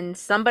and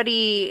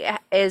somebody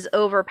is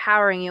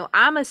overpowering you,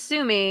 I'm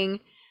assuming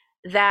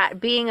that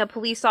being a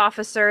police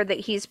officer, that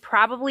he's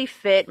probably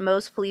fit.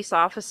 Most police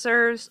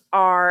officers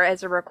are,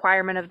 as a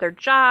requirement of their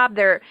job.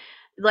 They're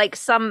like,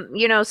 some,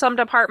 you know, some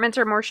departments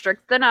are more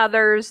strict than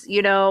others.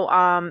 You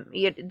know,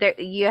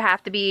 you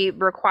have to be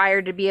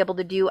required to be able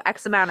to do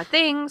X amount of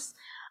things.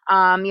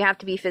 You have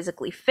to be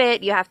physically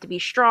fit. You have to be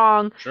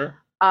strong. Sure.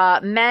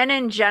 Men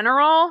in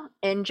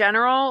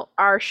general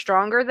are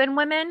stronger than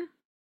women.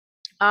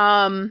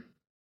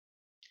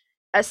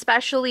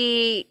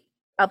 Especially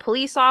a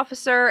police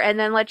officer. And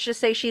then let's just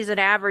say she's an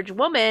average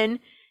woman,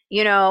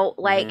 you know,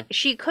 like,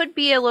 she could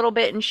be a little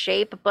bit in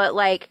shape, but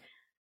like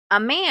a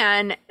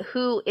man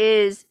who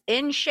is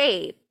in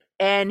shape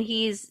and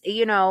he's,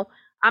 you know,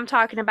 I'm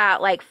talking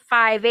about like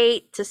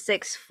 5'8" to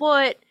 6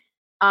 foot.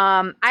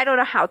 I don't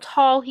know how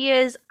tall he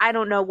is. I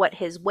don't know what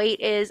his weight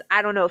is.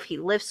 I don't know if he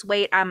lifts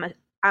weight. I'm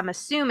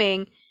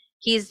assuming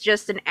he's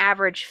just an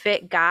average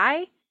fit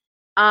guy.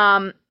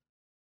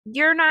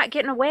 You're not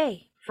getting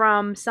away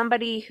from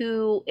somebody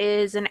who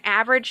is an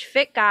average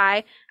fit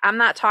guy. I'm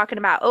not talking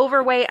about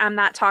overweight. I'm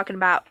not talking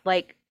about,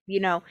 like, you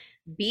know,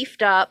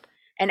 beefed up.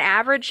 An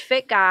average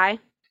fit guy.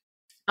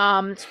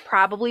 It's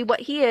probably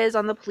what he is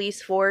on the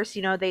police force.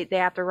 You know, they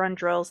have to run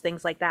drills,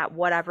 things like that,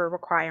 whatever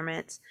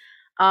requirements.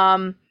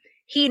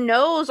 He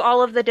knows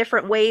all of the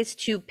different ways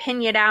to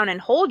pin you down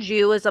and hold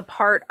you as a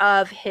part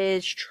of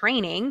his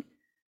training.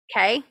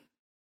 Okay.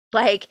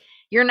 Like,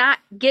 you're not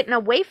getting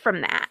away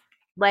from that.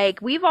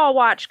 Like, we've all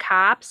watched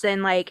Cops,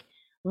 and like,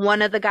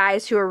 one of the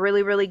guys who are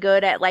really, really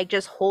good at like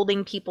just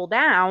holding people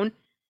down,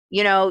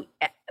 you know,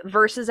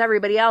 versus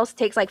everybody else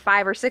takes like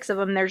 5 or 6 of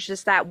them. There's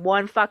just that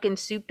one fucking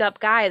souped up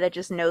guy that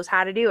just knows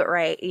how to do it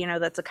right. You know,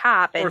 that's a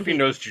cop. Or And if he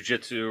knows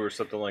jujitsu or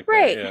something like that.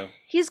 right. Yeah.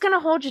 He's gonna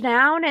hold you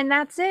down, and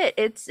that's it.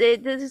 This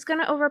is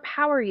gonna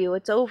overpower you.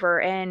 It's over.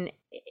 And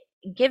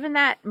given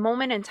that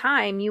moment in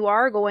time, you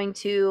are going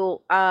to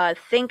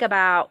think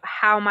about,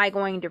 how am I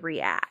going to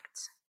react?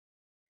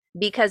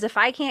 Because if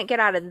I can't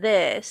get out of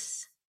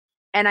this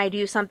and I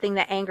do something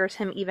that angers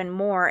him even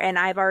more, and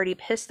I've already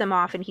pissed him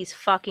off and he's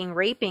fucking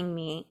raping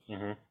me,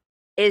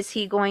 is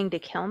he going to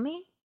kill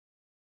me?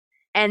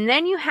 And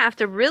then you have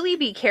to really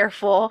be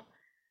careful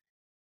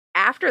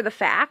after the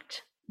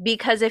fact,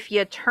 because if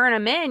you turn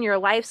him in, your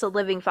life's a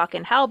living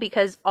fucking hell,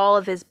 because all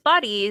of his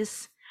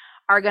buddies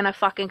are gonna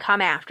fucking come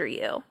after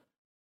you.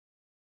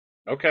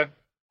 Okay.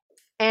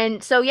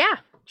 And so, yeah,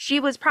 she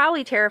was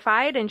probably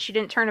terrified, and she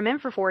didn't turn him in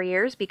for 4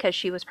 years because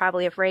she was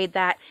probably afraid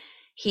that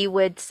he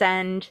would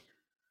send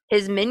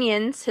his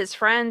minions, his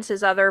friends,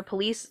 his other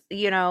police,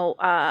 you know,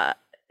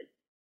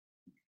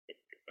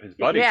 his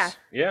buddies.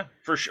 yeah,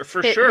 for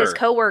sure. his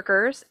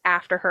coworkers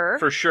after her.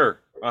 For sure,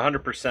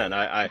 100%.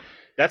 I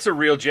that's a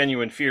real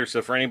genuine fear.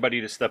 So for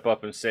anybody to step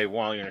up and say,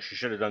 well, you know, she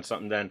should have done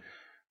something then.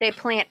 They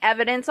plant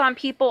evidence on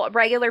people,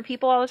 regular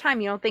people, all the time.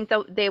 You don't think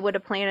that they would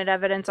have planted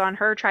evidence on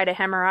her, try to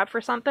hem her up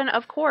for something?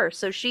 Of course.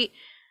 So she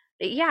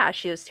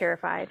was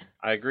terrified.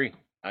 I agree.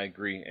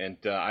 And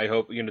I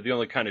hope, you know, the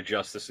only kind of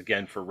justice,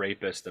 again, for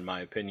rapist, in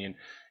my opinion,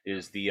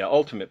 is the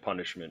ultimate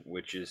punishment,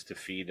 which is to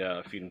feed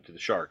them to the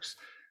sharks.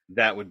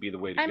 That would be the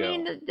way to go. I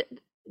mean,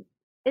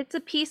 it's a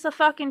piece of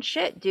fucking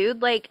shit,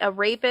 dude. Like, a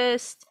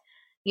rapist,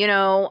 you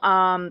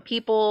know,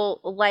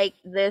 people like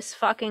this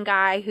fucking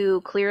guy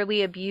who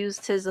clearly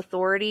abused his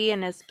authority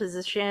and his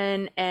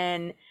position,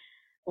 and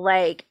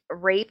like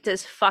raped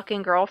his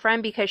fucking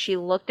girlfriend because she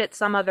looked at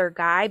some other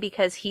guy,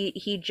 because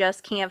he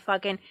just can't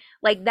fucking,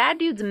 like, that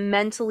dude's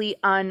mentally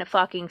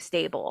unfucking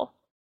stable.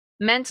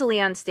 Mentally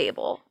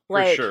unstable. For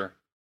Like, sure.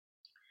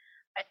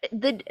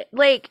 The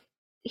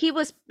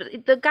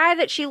guy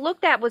that she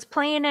looked at was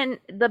playing in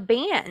the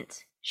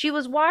band. She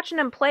was watching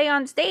him play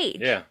on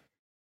stage. Yeah.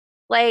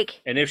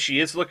 Like, and if she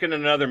is looking at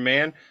another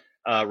man,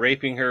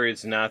 raping her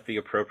is not the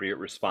appropriate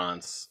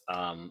response.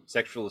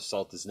 Sexual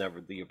assault is never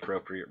the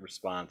appropriate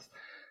response.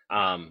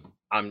 I'm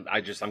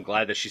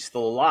glad that she's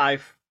still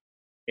alive,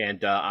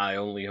 and I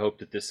only hope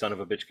that this son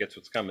of a bitch gets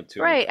what's coming to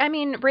her. Right. I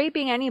mean,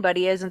 raping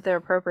anybody isn't the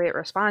appropriate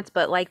response,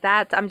 but like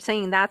that, I'm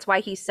saying that's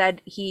why he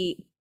said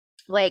he,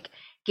 like,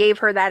 gave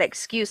her that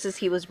excuse as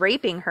he was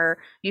raping her.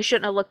 You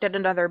shouldn't have looked at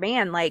another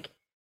man. Like,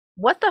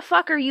 what the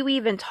fuck are you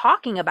even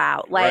talking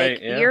about? Right,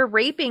 Like, yeah. you're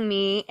raping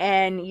me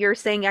and you're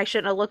saying I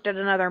shouldn't have looked at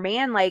another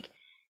man. Like,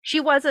 she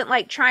wasn't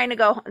like trying to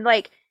go,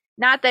 like,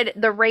 not that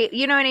the rape,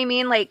 you know what I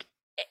mean? Like,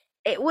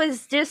 it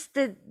was just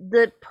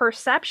the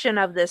perception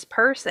of this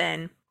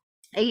person.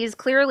 He's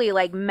clearly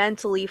like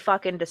mentally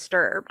fucking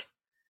disturbed.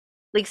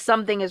 Like,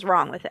 something is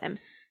wrong with him.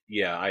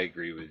 Yeah, I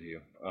agree with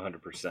you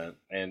 100%.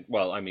 And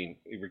well, I mean,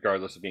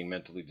 regardless of being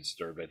mentally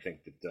disturbed, I think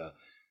that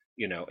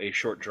a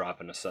short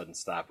drop and a sudden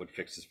stop would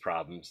fix his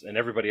problems and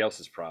everybody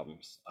else's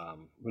problems.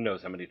 Who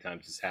knows how many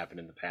times this happened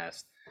in the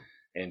past?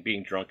 And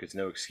being drunk is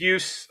no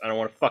excuse. I don't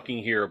want to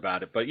fucking hear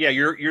about it. But yeah,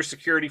 your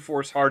security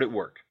force hard at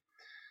work.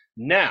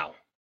 Now,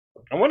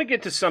 I want to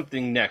get to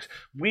something next.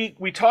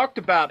 We talked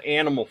about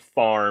Animal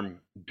Farm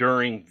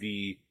during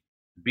the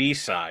B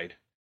side,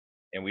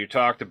 and we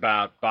talked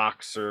about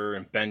Boxer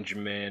and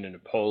Benjamin and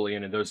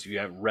Napoleon. And those of you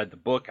who haven't read the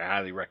book, I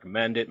highly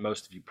recommend it.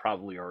 Most of you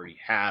probably already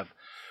have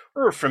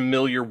or are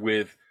familiar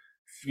with,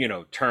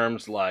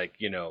 terms like,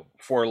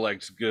 four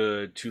legs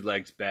good, two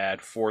legs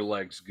bad, four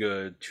legs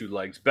good, two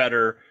legs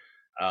better.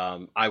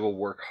 I will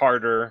work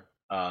harder.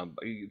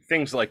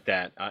 Things like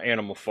that.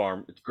 Animal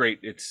Farm. It's great.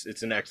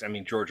 It's an I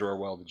mean, George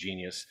Orwell, the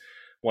genius,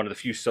 one of the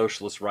few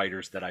socialist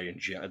writers that I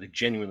enjoy, that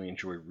genuinely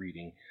enjoy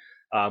reading.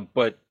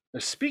 But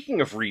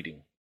speaking of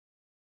reading,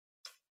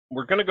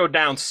 we're going to go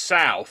down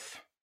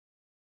south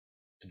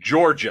to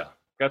Georgia.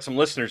 Got some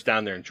listeners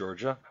down there in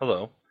Georgia.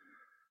 Hello.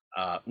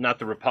 Not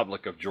the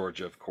Republic of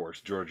Georgia, of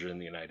course. Georgia in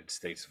the United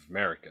States of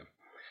America.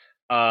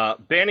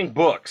 Banning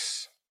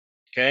books.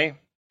 Okay.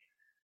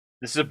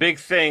 This is a big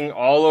thing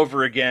all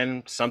over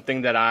again.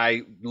 Something that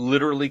I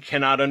literally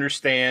cannot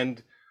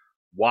understand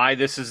why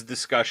this is a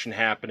discussion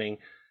happening.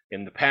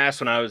 In the past,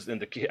 when I was a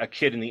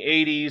kid in the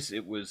 80s,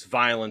 it was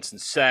violence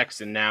and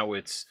sex, and now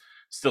it's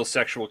still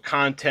sexual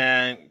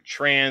content,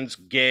 trans,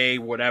 gay,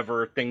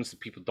 whatever, things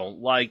that people don't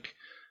like.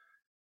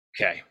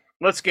 Okay,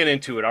 let's get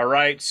into it, all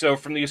right? So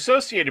from the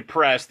Associated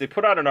Press, they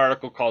put out an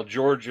article called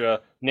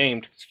Georgia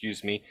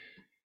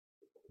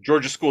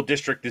School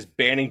District is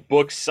banning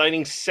books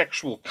citing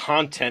sexual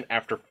content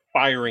after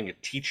firing a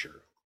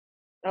teacher.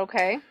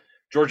 Okay.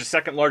 Georgia's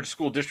second largest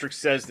school district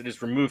says it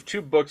has removed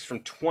 2 books from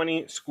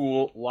 20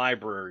 school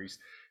libraries,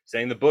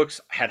 saying the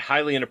books had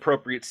highly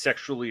inappropriate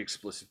sexually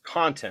explicit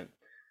content.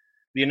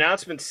 The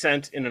announcement,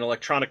 sent in an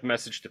electronic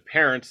message to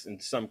parents in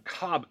some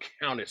Cobb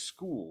County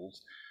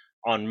schools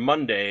on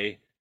Monday,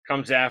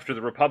 comes after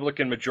the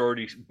Republican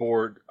majority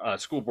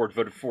school board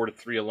voted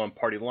 4-3 along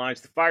party lines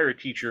to fire a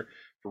teacher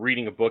for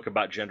reading a book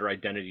about gender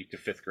identity to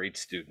 5th grade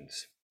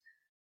students.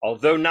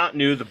 Although not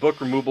new, the book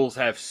removals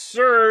have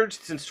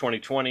surged since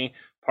 2020,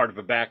 part of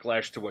a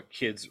backlash to what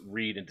kids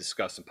read and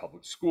discuss in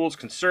public schools.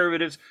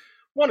 Conservatives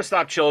want to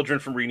stop children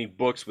from reading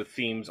books with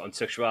themes on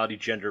sexuality,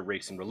 gender,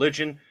 race, and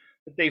religion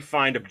that they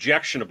find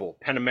objectionable.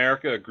 PEN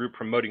America, a group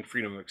promoting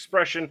freedom of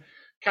expression,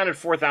 counted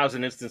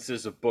 4,000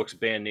 instances of books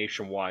banned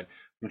nationwide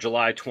from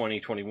July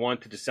 2021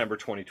 to December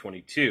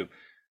 2022.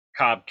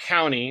 Cobb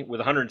County,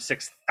 with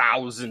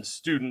 106,000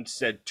 students,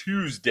 said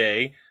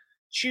Tuesday,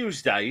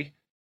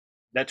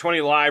 that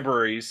 20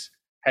 libraries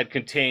had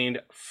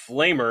contained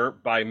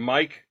Flamer by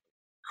Mike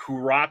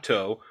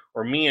Curato,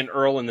 or Me and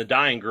Earl and the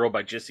Dying Girl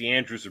by Jesse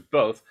Andrews, or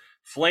both.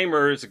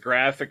 Flamer is a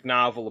graphic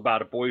novel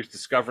about a boy who's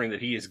discovering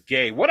that he is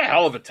gay. What a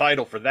hell of a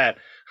title for that.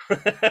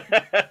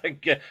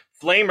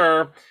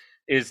 Flamer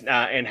is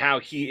and how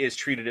he is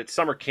treated at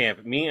summer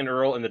camp. Me and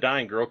Earl and the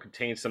Dying Girl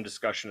contains some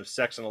discussion of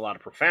sex and a lot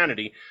of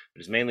profanity,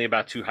 but is mainly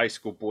about 2 high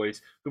school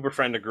boys who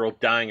befriend a girl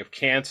dying of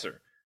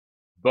cancer.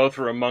 Both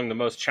were among the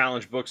most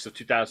challenged books of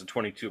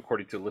 2022,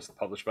 according to a list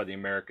published by the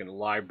American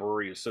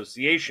Library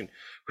Association.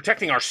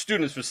 Protecting our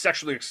students from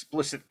sexually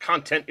explicit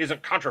content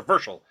isn't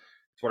controversial.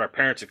 It's what our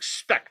parents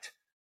expect.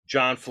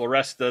 John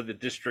Floresta, the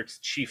district's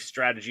chief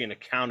strategy and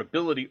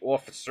accountability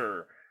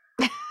officer.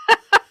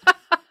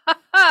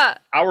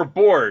 Our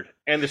board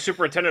and the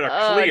superintendent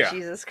are clear. Oh,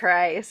 Jesus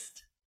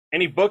Christ.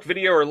 Any book,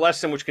 video, or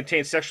lesson which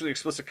contains sexually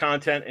explicit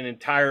content is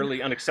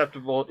entirely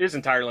unacceptable, has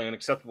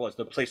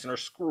no place in our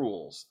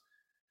schools.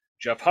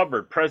 Jeff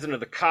Hubbard, president of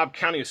the Cobb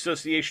County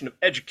Association of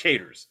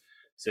Educators,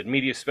 said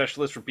media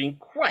specialists were being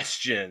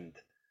questioned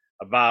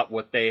about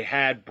when they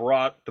had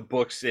brought the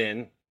books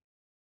in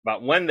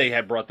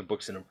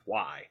and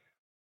why.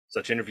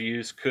 Such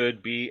interviews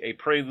could be a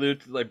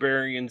prelude to the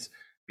librarians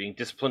being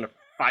disciplined or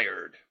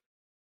fired.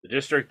 The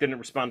district didn't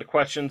respond to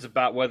questions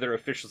about whether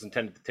officials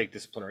intended to take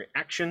disciplinary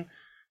action.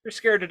 They're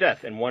scared to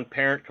death, and one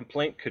parent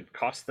complaint could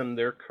cost them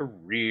their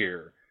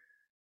career.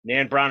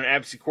 Nan Brown, an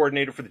advocacy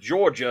coordinator for the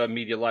Georgia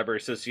Media Library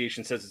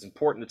Association, says it's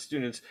important that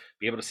students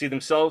be able to see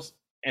themselves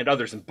and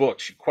others in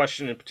books. She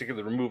questioned in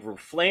particular the removal of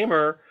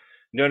Flamer,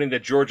 noting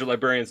that Georgia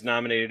librarians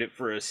nominated it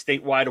for a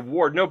statewide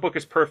award. No book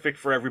is perfect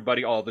for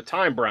everybody all the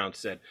time, Brown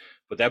said,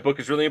 but that book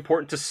is really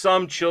important to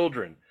some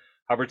children.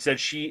 Hubbard said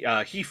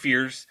he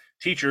fears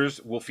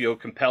teachers will feel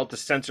compelled to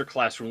censor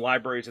classroom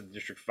libraries. At the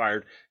district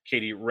fired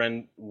Katie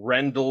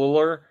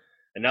Rendler,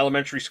 an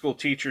elementary school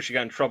teacher. She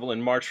got in trouble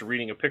in March for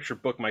reading a picture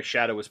book, My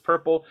Shadow is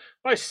Purple,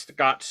 by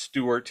Scott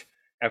Stewart,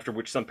 after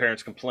which some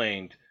parents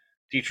complained.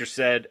 Teacher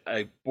said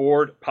a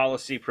board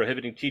policy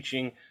prohibiting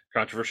teaching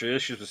controversial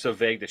issues was so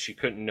vague that she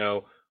couldn't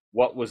know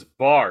what was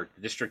barred.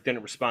 The district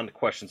didn't respond to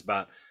questions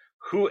about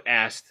who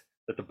asked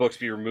that the books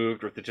be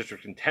removed or if the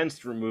district intends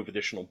to remove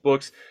additional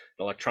books.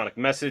 An electronic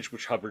message,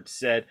 which Hubbard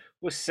said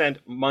was sent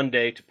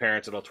Monday to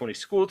parents at all 20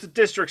 schools. The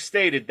district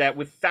stated that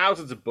with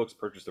thousands of books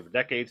purchased over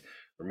decades,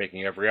 we're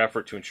making every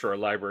effort to ensure our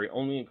library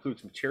only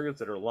includes materials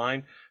that are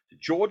aligned to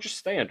Georgia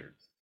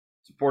standards,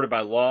 supported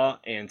by law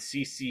and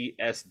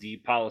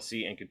CCSD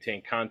policy, and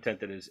contain content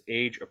that is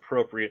age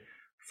appropriate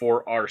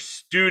for our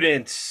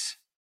students.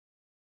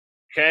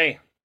 Okay,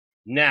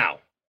 now,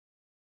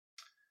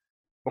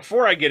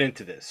 before I get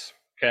into this,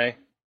 okay,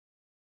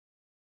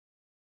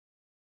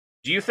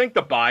 do you think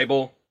the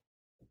Bible,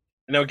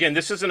 now again,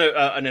 this isn't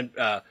an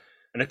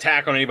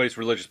attack on anybody's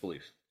religious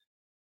beliefs.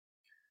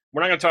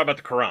 We're not going to talk about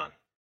the Quran,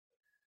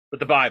 but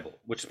the Bible,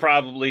 which is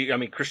probably, I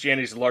mean,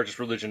 Christianity is the largest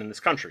religion in this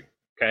country,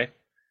 okay?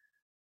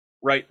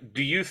 Right?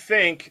 Do you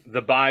think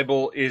the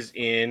Bible is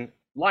in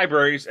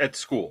libraries at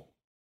school?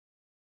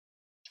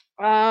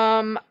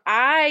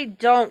 I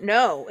don't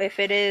know if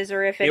it is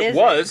or if it isn't. It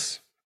was,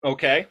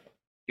 okay?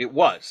 It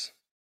was.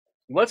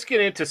 Let's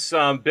get into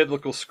some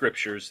biblical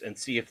scriptures and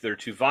see if they're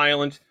too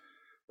violent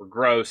or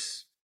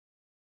gross.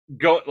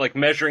 Go like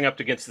measuring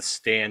up against the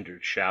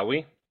standard, shall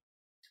we?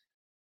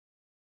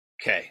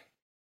 Okay.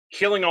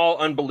 Killing all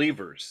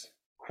unbelievers.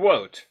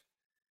 Quote,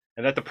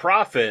 and that the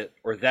prophet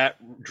or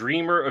that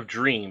dreamer of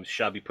dreams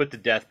shall be put to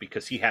death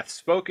because he hath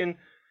spoken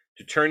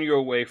to turn you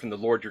away from the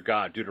Lord your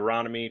God.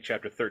 Deuteronomy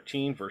chapter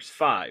 13, verse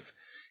 5.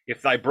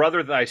 If thy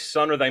brother, thy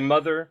son, or thy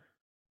mother,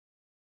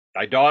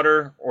 thy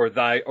daughter, or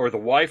the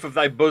wife of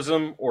thy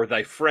bosom, or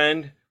thy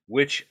friend,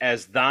 which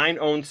as thine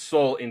own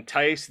soul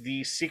entice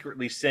thee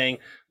secretly, saying,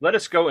 let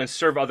us go and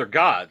serve other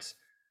gods,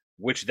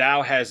 which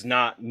thou hast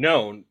not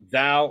known,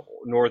 thou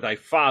nor thy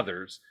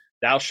fathers,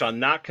 thou shalt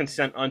not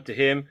consent unto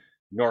him,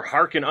 nor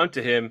hearken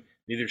unto him,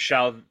 neither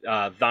shall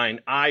thine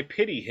eye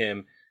pity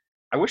him.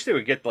 I wish they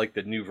would get like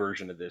the new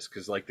version of this,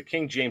 because like the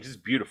King James is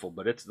beautiful,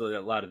 but it's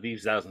a lot of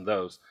these, thous, and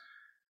those.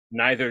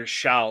 Neither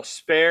shall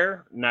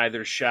spare,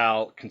 neither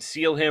shall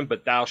conceal him,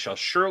 but thou shalt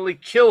surely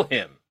kill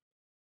him.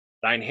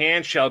 Thine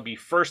hand shall be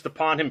first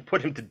upon him,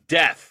 put him to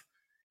death,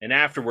 and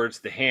afterwards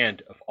the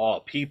hand of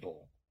all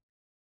people.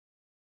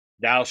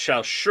 Thou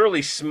shalt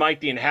surely smite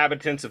the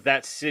inhabitants of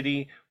that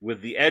city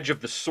with the edge of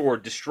the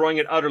sword, destroying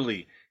it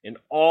utterly, and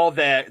all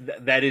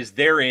that is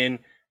therein,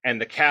 and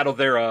the cattle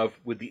thereof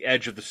with the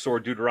edge of the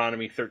sword.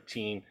 Deuteronomy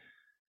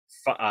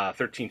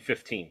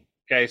 13:15.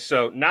 Okay,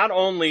 so not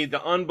only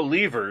the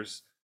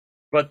unbelievers,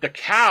 but the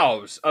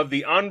cows of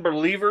the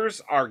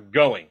unbelievers are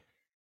going.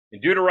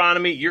 In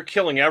Deuteronomy, you're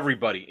killing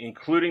everybody,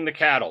 including the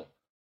cattle.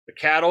 The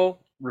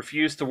cattle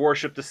refuse to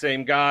worship the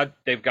same God.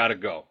 They've got to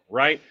go,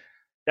 right?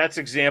 That's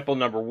example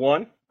number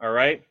one, all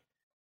right?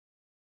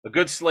 A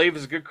good slave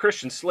is a good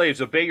Christian.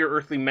 Slaves, obey your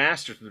earthly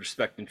masters with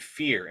respect and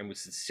fear and with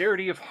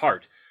sincerity of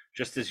heart,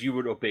 just as you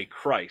would obey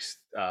Christ.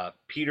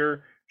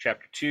 Peter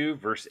chapter 2,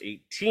 verse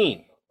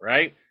 18,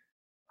 right?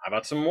 How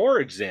about some more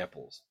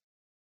examples?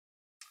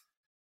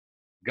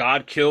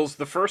 God kills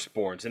the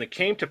firstborns, and it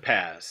came to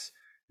pass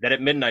that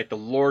at midnight the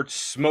Lord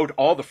smote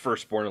all the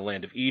firstborn in the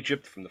land of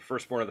Egypt, from the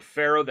firstborn of the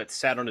Pharaoh that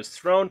sat on his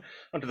throne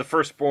unto the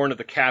firstborn of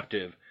the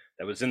captive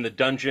that was in the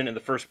dungeon, and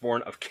the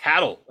firstborn of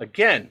cattle.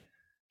 Again,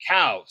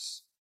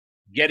 cows,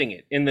 getting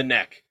it in the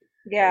neck.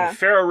 Yeah. And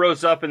Pharaoh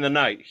rose up in the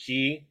night,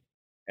 he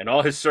and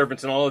all his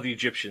servants and all of the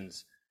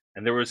Egyptians,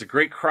 and there was a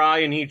great cry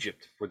in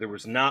Egypt, for there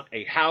was not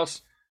a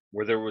house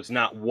where there was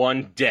not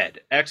one dead.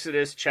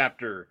 Exodus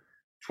chapter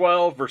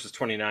 12, verses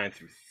 29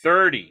 through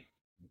 30.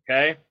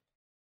 Okay?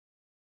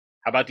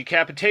 How about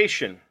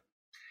decapitation?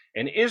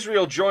 And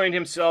Israel joined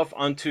himself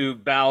unto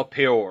Baal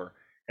Peor,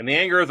 and the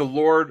anger of the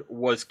Lord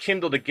was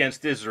kindled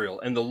against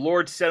Israel. And the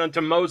Lord said unto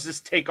Moses,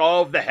 take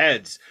all of the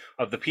heads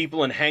of the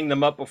people and hang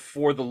them up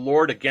before the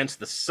Lord against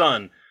the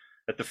sun,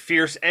 that the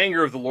fierce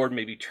anger of the Lord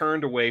may be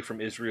turned away from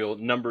Israel.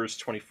 Numbers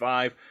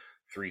 25,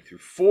 3 through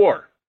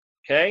 4.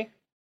 Okay?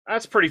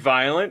 That's pretty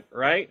violent,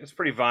 right? It's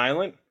pretty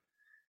violent.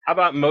 How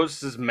about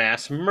Moses'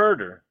 mass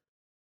murder?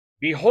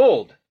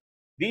 Behold,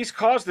 these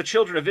caused the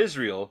children of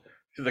Israel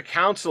through the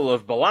counsel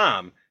of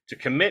Balaam to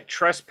commit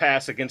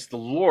trespass against the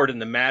Lord in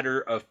the matter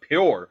of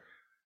Peor.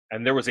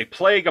 And there was a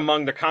plague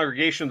among the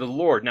congregation of the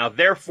Lord. Now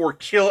therefore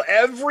kill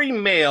every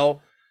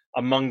male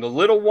among the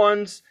little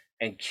ones,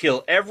 and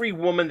kill every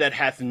woman that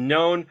hath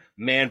known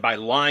man by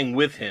lying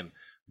with him.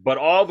 But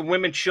all the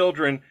women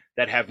children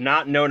that have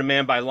not known a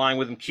man by lying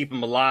with him, keep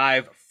them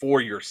alive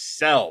for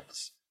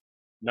yourselves.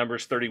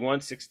 Numbers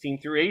 31,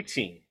 16 through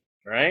 18,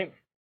 right?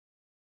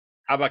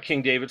 How about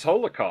King David's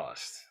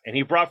Holocaust? And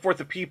he brought forth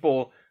the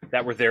people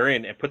that were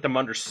therein, and put them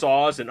under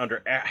saws and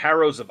under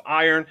harrows of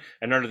iron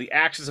and under the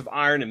axes of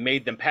iron, and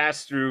made them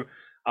pass through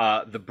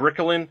the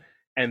Bricklin.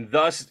 And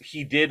thus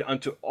he did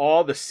unto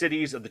all the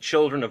cities of the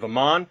children of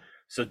Ammon.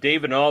 So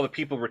David and all the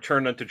people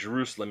returned unto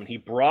Jerusalem, and he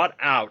brought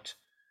out,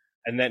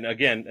 and then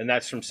again, and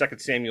that's from 2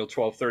 Samuel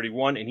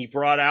 12:31, and he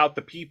brought out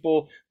the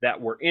people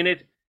that were in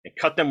it, and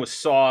cut them with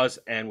saws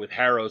and with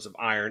harrows of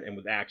iron and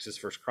with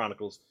axes. 1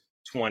 Chronicles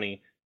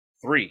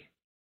 23.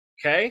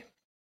 Okay?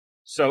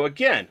 So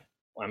again,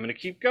 I'm going to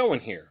keep going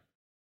here.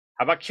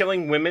 How about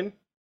killing women,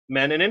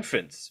 men, and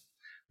infants?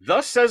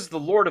 Thus says the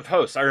Lord of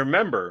hosts, I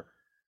remember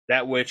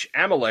that which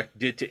Amalek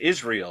did to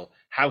Israel,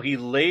 how he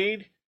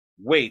laid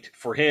wait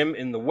for him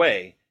in the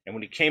way, and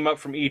when he came up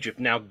from Egypt.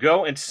 Now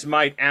go and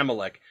smite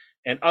Amalek,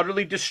 and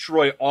utterly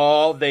destroy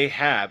all they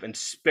have, and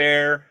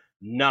spare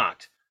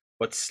not,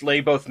 but slay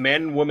both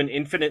man and woman,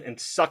 infant and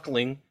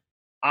suckling,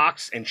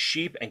 ox and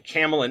sheep and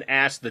camel and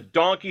ass. The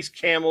donkeys,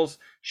 camels,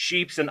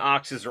 sheeps, and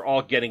oxes are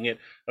all getting it,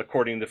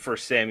 according to 1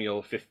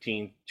 Samuel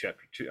 15, chapter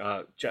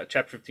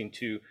 15,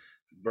 2,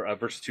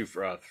 verse 2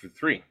 through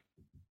 3.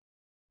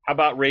 How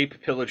about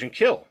rape, pillage, and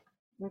kill?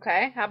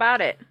 Okay, how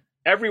about it?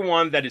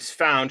 Everyone that is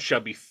found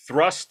shall be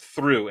thrust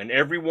through, and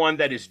everyone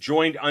that is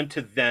joined unto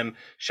them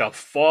shall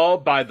fall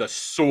by the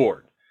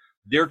sword.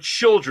 Their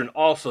children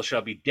also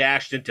shall be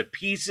dashed into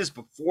pieces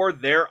before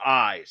their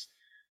eyes.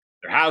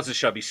 Their houses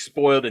shall be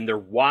spoiled, and their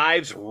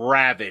wives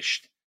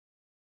ravished.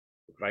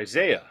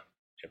 Isaiah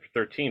chapter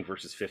 13,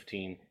 verses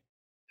 15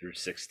 through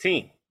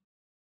 16.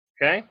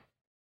 Okay?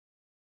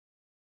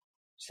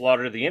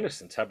 Slaughter of the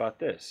innocents. How about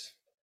this?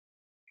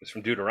 It's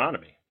from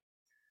Deuteronomy.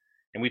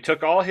 And we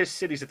took all his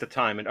cities at the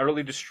time and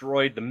utterly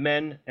destroyed the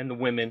men and the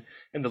women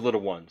and the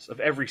little ones of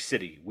every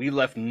city. We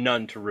left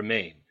none to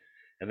remain.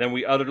 And then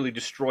we utterly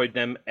destroyed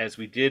them as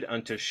we did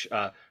unto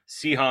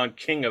Sihon,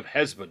 king of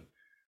Heshbon,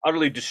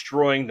 utterly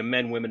destroying the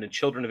men, women, and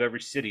children of every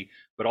city.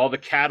 But all the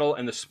cattle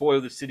and the spoil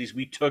of the cities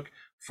we took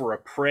for a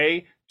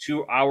prey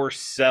to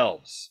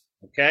ourselves.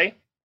 Okay?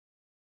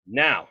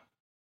 Now,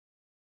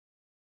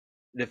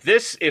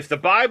 if the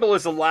Bible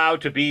is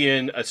allowed to be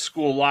in a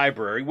school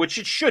library, which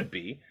it should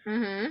be,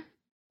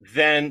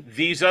 then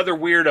these other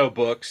weirdo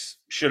books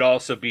should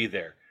also be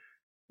there.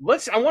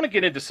 I want to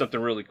get into something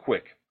really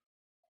quick.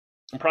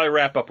 I'll probably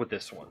wrap up with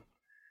this one.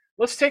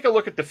 Let's take a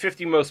look at the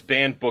 50 most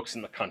banned books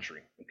in the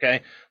country,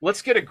 okay?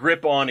 Let's get a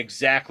grip on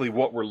exactly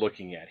what we're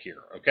looking at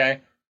here,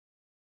 okay?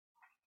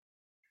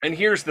 And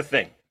here's the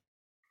thing.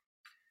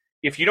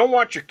 If you don't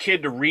want your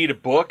kid to read a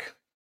book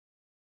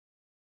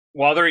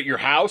while they're at your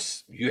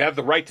house, you have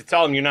the right to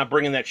tell them you're not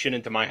bringing that shit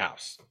into my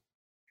house.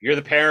 You're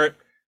the parent.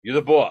 You're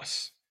the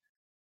boss.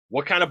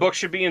 What kind of books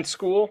should be in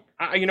school?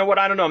 You know what?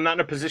 I don't know. I'm not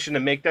in a position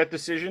to make that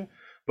decision.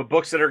 But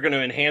books that are going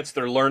to enhance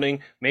their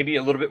learning, maybe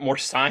a little bit more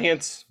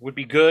science would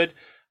be good.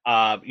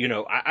 I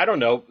don't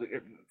know.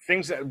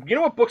 Things that, you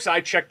know what books I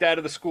checked out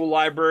of the school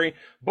library?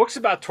 Books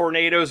about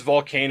tornadoes,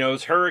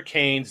 volcanoes,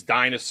 hurricanes,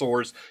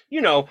 dinosaurs,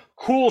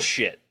 cool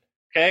shit.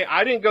 Okay,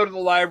 I didn't go to the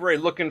library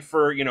looking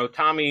for,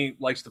 Tommy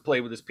likes to play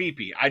with his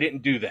pee-pee. I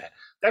didn't do that.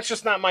 That's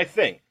just not my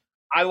thing.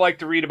 I like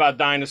to read about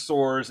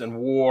dinosaurs and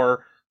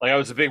war. Like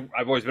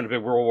I've always been a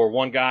big World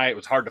War I guy. It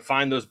was hard to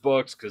find those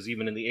books because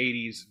even in the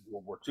 80s,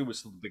 World War II was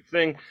still the big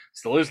thing,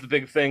 still is the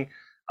big thing.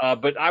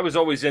 But I was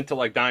always into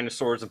like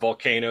dinosaurs and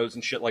volcanoes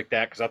and shit like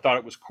that because I thought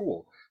it was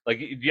cool. Like,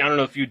 I don't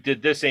know if you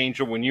did this,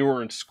 Angel, when you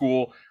were in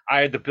school. I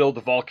had to build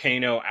a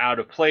volcano out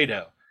of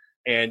Play-Doh,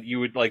 and you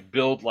would like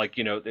build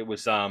it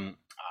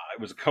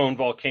was a cone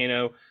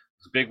volcano, it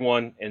was a big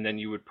one, and then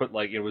you would put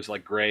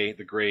the gray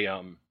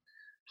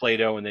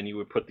Play-Doh, and then you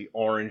would put the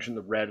orange and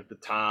the red at the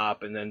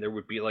top, and then there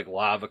would be like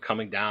lava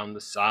coming down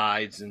the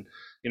sides, and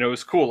it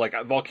was cool. Like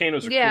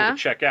volcanoes are cool to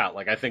check out.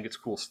 Like I think it's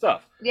cool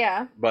stuff.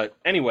 Yeah. But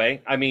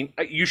anyway, I mean,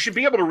 you should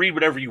be able to read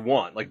whatever you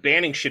want. Like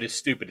banning shit is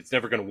stupid. It's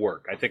never going to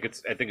work. I think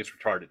it's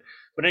retarded.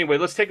 But anyway,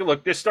 let's take a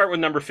look. Let's start with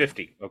number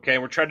 50. Okay,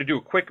 we're trying to do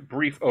a quick,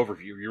 brief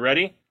overview. You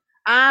ready?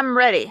 I'm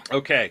ready.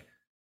 Okay.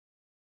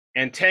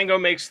 And Tango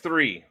Makes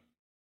Three.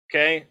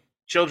 Okay,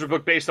 children's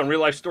book based on real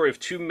life story of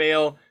two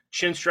male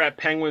chinstrap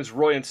penguins,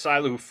 Roy and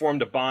Silo, who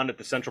formed a bond at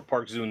the Central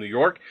Park Zoo in New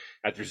York.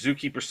 After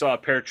zookeeper saw a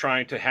pair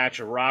trying to hatch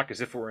a rock as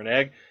if it were an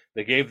egg,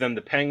 they gave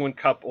the penguin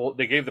couple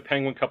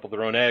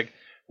their own egg.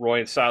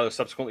 Roy and Silo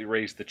subsequently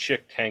raised the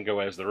chick Tango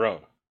as their own.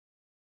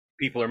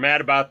 People are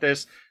mad about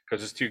this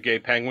because it's two gay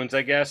penguins,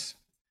 I guess.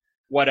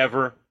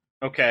 Whatever.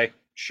 Okay,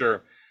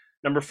 sure.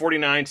 Number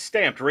 49,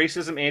 Stamped: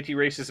 Racism,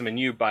 Anti-Racism, and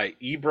You by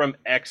Ibram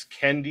X.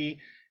 Kendi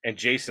and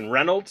Jason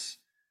Reynolds.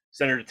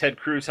 Senator Ted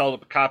Cruz held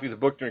up a copy of the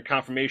book during a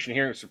confirmation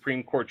hearing of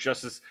Supreme Court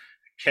Justice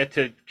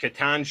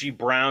Ketanji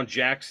Brown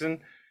Jackson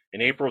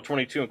in April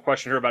 22 and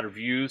questioned her about her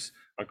views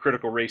on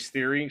critical race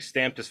theory.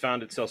 Stamped has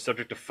found itself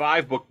subject to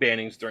 5 book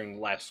bannings during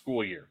the last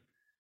school year.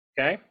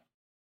 Okay?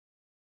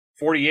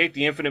 48,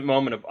 The Infinite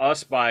Moment of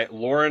Us by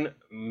Lauren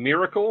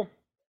Miracle.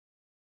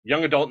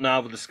 Young adult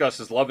novel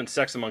discusses love and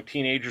sex among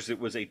teenagers. It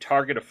was a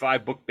target of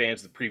 5 book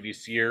bans the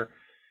previous year.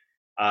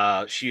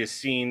 She is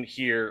seen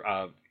here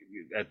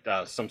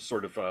at some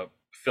sort of a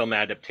film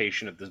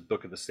adaptation of this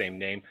book of the same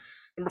name.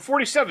 Number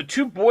 47,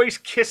 Two Boys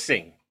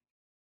Kissing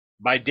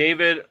by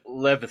David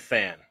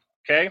Levithan.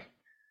 Okay?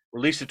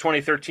 Released in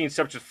 2013,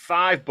 subject to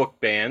 5 book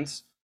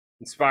bans,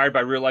 inspired by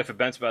real-life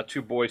events about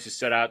 2 boys who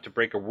set out to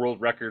break a world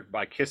record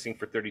by kissing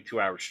for 32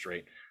 hours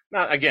straight.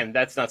 Now, again,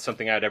 that's not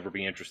something I'd ever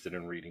be interested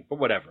in reading, but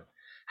whatever.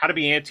 How to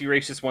Be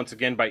Anti-Racist, once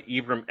again, by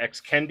Ibram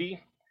X.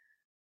 Kendi.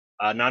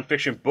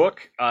 Nonfiction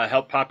book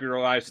helped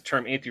popularize the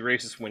term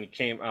anti-racist when it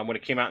came out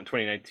in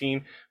 2019.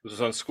 It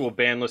was on school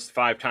ban list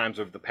 5 times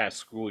over the past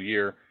school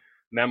year.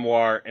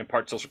 Memoir and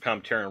part social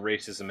commentary on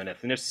racism and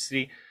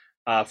ethnicity.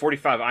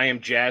 45, I Am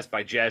Jazz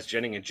by Jazz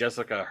Jennings and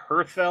Jessica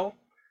Herthel.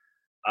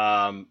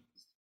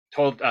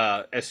 Told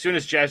as soon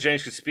as Jazz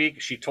Jennings could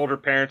speak, she told her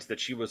parents that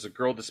she was a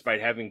girl despite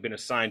having been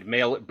assigned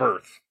male at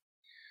birth.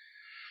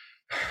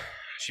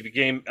 She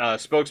became a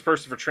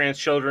spokesperson for trans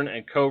children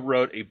and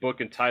co-wrote a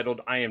book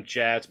entitled I Am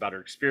Jazz about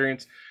her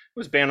experience. It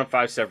was banned on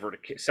 5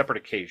 separate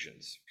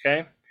occasions.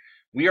 Okay.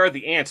 We Are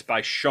the Ants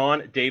by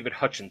Sean David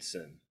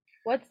Hutchinson.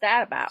 What's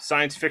that about?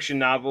 Science fiction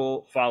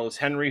novel follows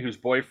Henry, whose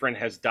boyfriend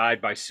has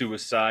died by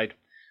suicide.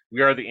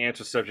 We Are the Ants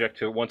was subject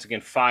to, once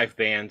again, 5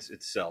 bans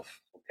itself.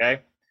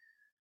 Okay.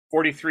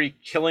 43,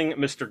 Killing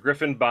Mr.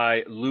 Griffin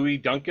by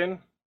Louise Duncan,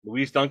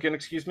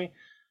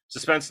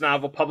 suspense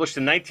novel published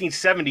in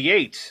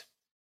 1978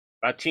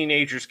 about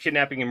teenagers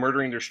kidnapping and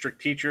murdering their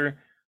strict teacher.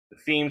 The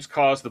themes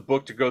caused the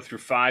book to go through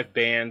 5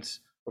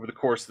 bans over the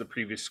course of the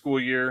previous school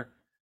year.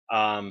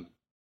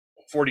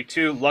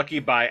 42, Lucky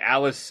by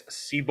Alice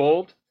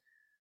Sebold.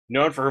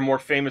 Known for her more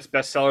famous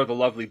bestseller, The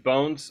Lovely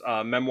Bones,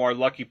 memoir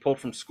Lucky pulled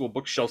from school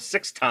bookshelves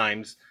 6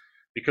 times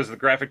because of the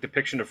graphic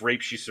depiction of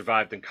rape she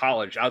survived in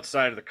college.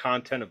 Outside of the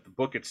content of the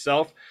book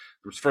itself,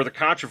 there was further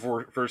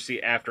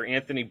controversy after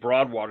Anthony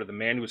Broadwater, the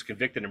man who was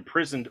convicted and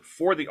imprisoned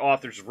for the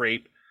author's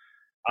rape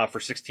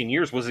for 16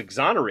 years, was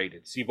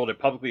exonerated. Sebold had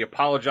publicly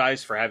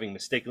apologized for having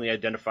mistakenly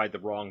identified the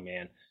wrong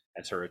man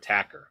as her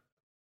attacker.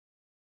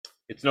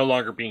 It's no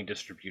longer being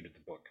distributed, the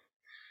book.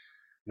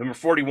 Number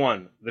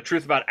 41, The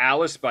Truth About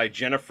Alice by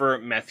Jennifer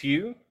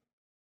Mathieu.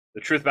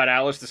 The Truth About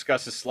Alice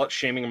discusses slut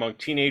shaming among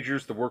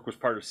teenagers. The work was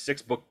part of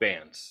 6 book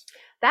bans.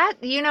 That,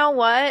 you know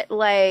what?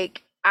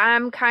 Like,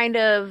 I'm kind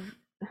of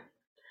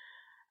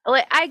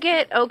like, I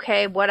get,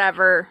 okay,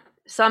 whatever.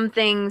 Some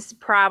things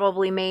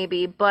probably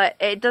maybe, but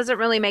it doesn't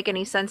really make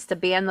any sense to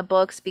ban the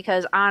books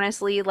because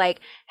honestly,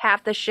 like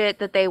half the shit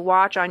that they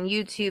watch on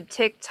YouTube,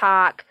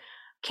 TikTok,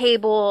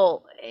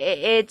 cable,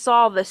 it's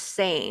all the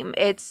same.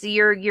 It's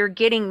you're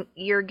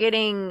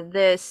getting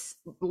this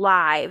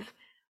live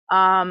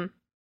and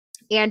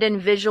in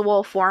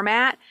visual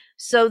format.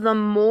 So the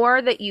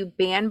more that you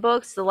ban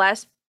books, the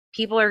less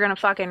people are going to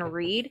fucking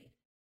read,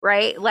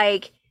 right?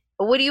 Like,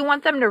 what do you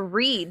want them to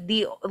read?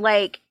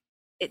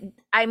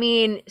 I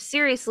mean,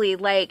 seriously,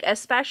 like,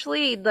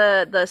 especially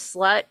the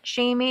slut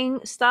shaming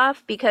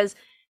stuff, because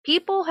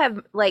people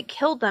have like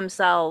killed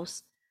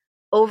themselves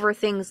over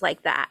things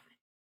like that,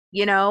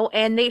 you know,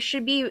 and they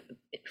should be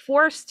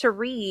forced to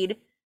read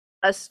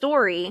a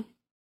story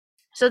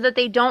so that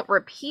they don't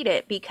repeat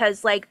it,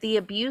 because like the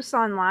abuse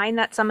online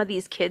that some of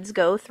these kids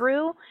go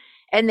through,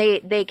 and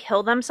they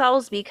kill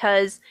themselves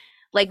because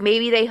like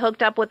maybe they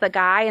hooked up with a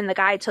guy and the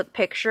guy took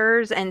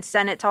pictures and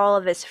sent it to all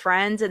of his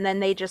friends, and then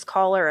they just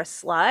call her a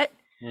slut.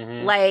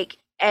 Mm-hmm. Like,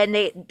 and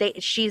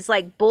she's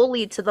like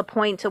bullied to the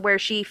point to where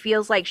she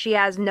feels like she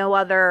has no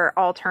other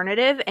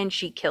alternative and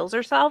she kills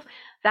herself.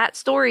 That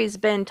story's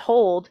been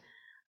told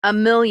a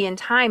million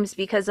times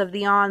because of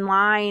the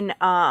online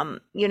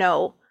you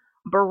know,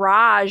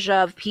 barrage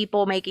of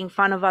people making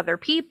fun of other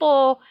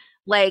people.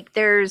 Like,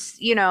 there's,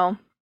 you know,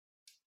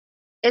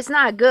 it's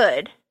not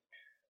good.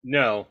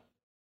 No.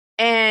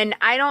 And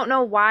I don't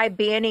know why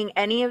banning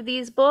any of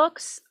these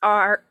books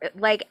are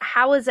like,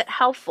 how is it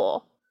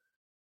helpful?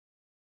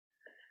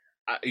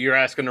 You're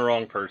asking the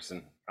wrong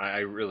person. I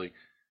really,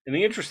 in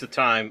the interest of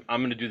time,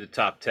 I'm going to do the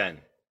top 10,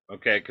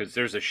 okay? Because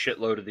there's a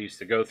shitload of these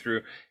to go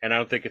through, and I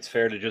don't think it's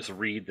fair to just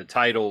read the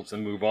titles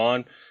and move on.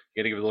 You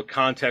got to give a little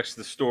context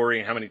to the story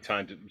and how many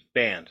times it was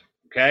banned,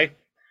 okay?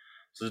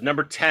 So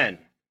number 10,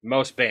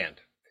 most banned.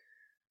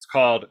 It's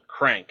called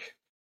Crank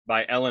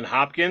by Ellen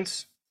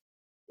Hopkins.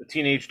 The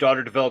teenage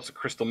daughter develops a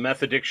crystal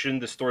meth addiction.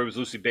 The story was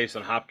loosely based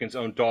on Hopkins'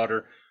 own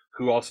daughter,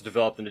 who also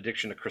developed an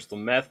addiction to crystal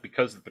meth.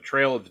 Because of the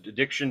portrayal of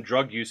addiction,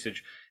 drug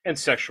usage, and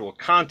sexual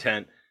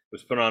content, it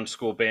was put on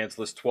school bans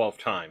list 12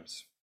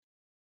 times.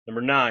 Number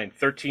 9,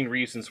 13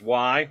 Reasons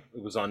Why.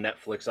 It was on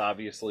Netflix,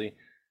 obviously.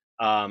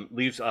 A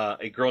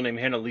girl named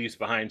Hannah leaves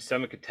behind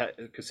 7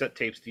 cassette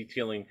tapes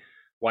detailing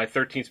why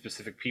 13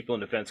 specific people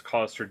and events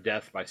caused her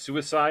death by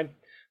suicide.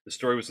 The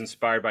story was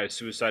inspired by a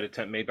suicide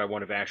attempt made by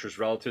one of Asher's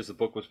relatives. The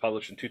book was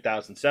published in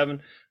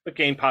 2007, but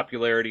gained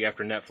popularity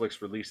after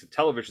Netflix released a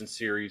television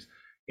series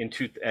in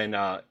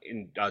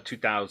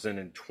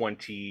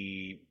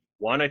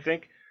 2021, I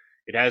think.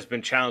 It has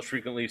been challenged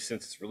frequently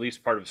since its release,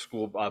 part of a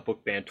school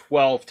book ban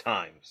 12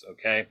 times,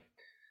 okay?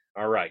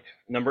 All right.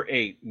 Number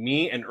 8,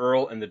 Me and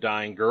Earl and the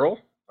Dying Girl,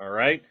 all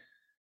right?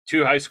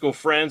 2 high school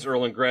friends,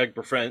 Earl and Greg,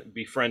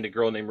 befriend a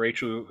girl named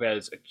Rachel who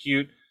has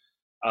acute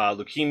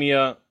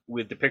leukemia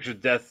with depictions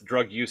of death,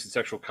 drug use, and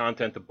sexual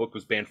content. The book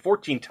was banned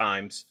 14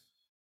 times,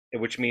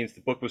 which means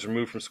the book was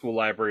removed from school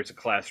libraries and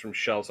classroom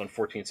shelves on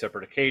 14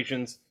 separate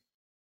occasions.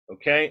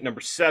 Okay, number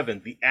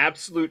 7, The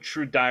Absolute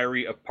True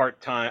Diary of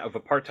a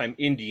Part-Time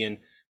Indian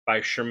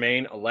by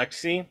Sherman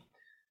Alexie.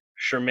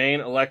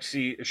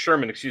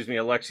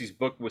 Alexie's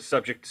book was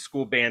subject to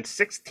school ban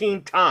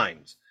 16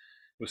 times.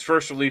 was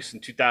first released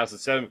in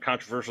 2007,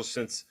 controversial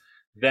since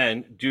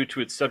then due to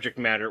its subject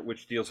matter,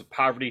 which deals with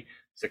poverty,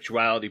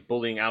 sexuality,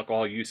 bullying,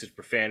 alcohol usage,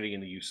 profanity,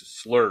 and the use of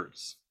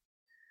slurs.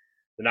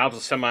 The novel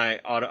is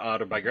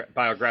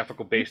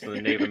semi-autobiographical based on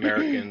the Native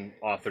American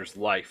author's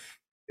life.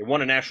 It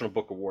won a National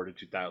Book Award in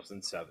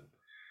 2007.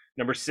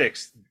 Number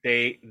 6,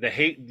 The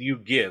Hate You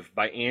Give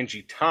by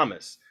Angie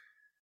Thomas.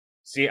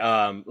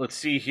 Let's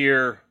see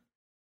here.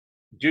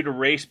 Due to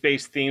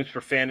race-based themes,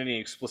 profanity,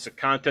 and explicit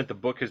content, the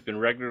book has been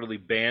regularly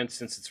banned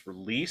since its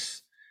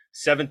release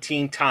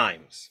 17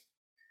 times.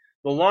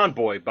 The Lawn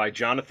Boy by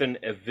Jonathan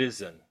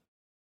Evison.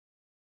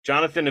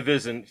 Jonathan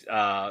Evison,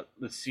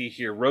 let's see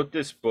here, wrote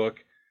this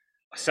book,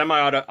 a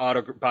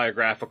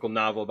semi-autobiographical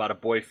novel about a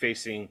boy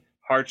facing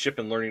hardship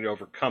and learning to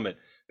overcome it.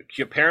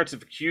 The parents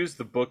have accused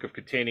the book of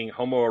containing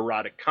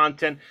homoerotic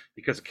content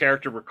because the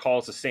character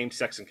recalls a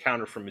same-sex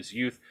encounter from his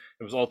youth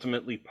and was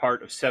ultimately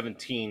part of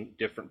 17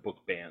 different book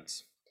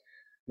bans.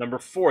 Number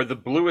 4, The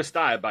Bluest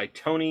Eye by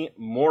Toni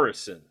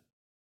Morrison.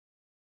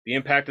 The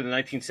impact of the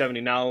 1970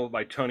 novel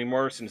by Toni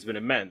Morrison has been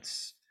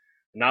immense.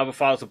 The novel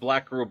follows a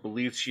black girl who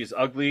believes she is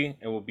ugly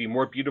and will be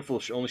more beautiful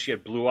if only she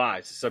had blue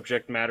eyes. The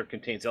subject matter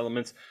contains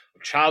elements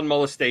of child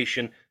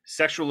molestation,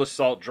 sexual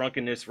assault,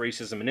 drunkenness,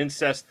 racism, and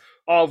incest,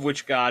 all of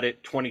which got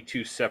it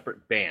 22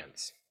 separate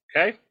bans.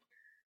 Okay?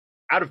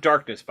 Out of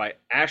Darkness by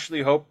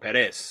Ashley Hope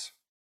Perez.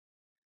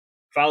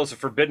 Follows a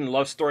forbidden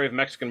love story of a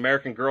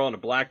Mexican-American girl and a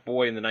black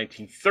boy in the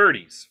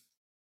 1930s.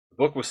 The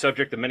book was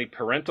subject to many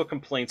parental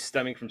complaints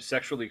stemming from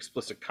sexually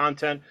explicit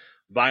content,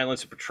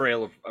 violence, and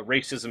portrayal of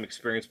racism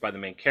experienced by the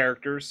main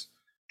characters.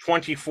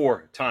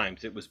 24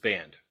 times it was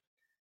banned.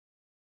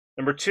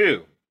 Number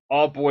 2,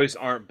 All Boys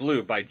Aren't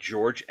Blue by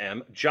George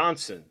M.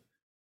 Johnson.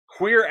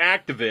 Queer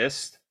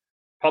activist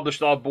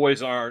published All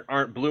Boys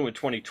Aren't Blue in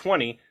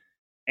 2020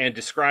 and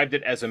described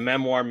it as a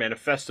memoir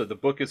manifesto. The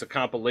book is a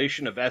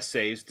compilation of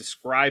essays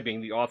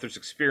describing the author's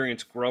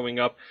experience growing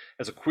up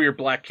as a queer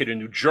black kid in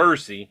New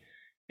Jersey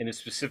and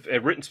is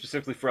written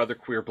specifically for other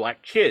queer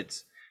black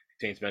kids. It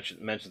contains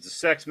mentions of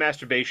sex,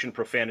 masturbation,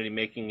 profanity,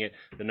 making it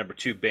the number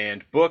 2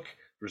 banned book.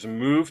 It was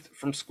removed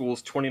from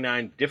schools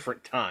 29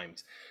 different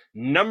times.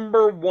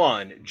 Number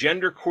 1,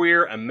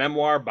 Genderqueer, a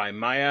memoir by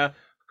Maya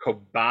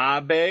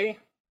Kobabe.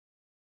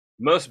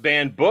 Most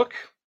banned book.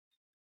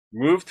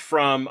 Moved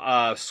from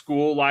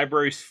school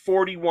libraries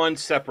 41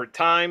 separate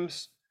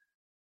times.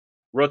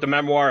 Wrote the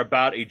memoir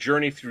about a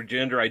journey through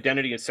gender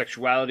identity and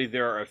sexuality.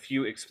 There are a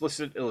few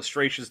explicit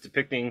illustrations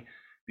depicting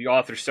the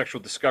author's sexual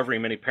discovery.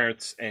 Many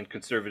parents and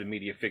conservative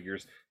media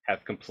figures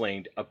have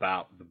complained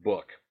about the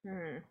book.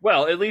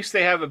 Well, at least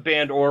they haven't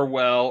banned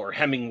Orwell or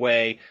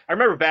Hemingway. I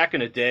remember back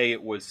in the day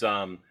it was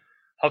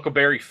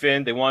Huckleberry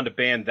Finn. They wanted to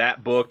ban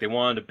that book. They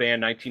wanted to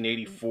ban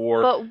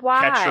 1984. But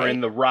why? Catcher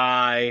in the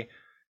Rye.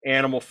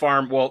 Animal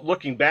Farm. Well,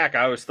 looking back,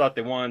 I always thought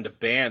they wanted to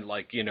ban,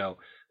 like, you know,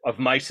 Of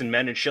Mice and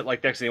Men and shit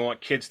like that, because they want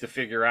kids to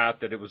figure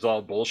out that it was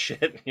all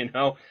bullshit. You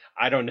know,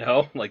 I don't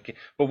know. Like,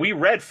 but we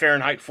read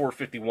Fahrenheit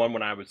 451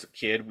 when I was a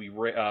kid. We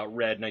read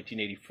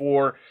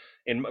 1984,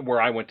 and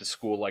where I went to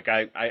school. Like,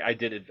 I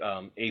did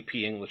AP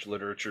English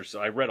literature,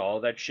 so I read all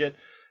of that shit.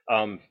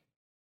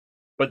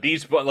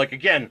 But like,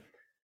 again,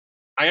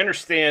 I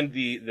understand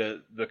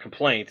the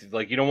complaint.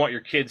 Like, you don't want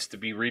your kids to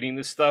be reading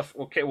this stuff.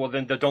 Okay, well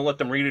then don't let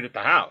them read it at the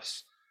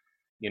house.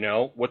 You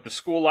know, what the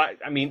school, I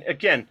mean,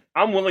 again,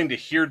 I'm willing to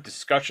hear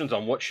discussions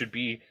on what should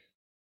be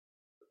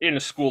in a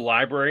school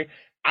library.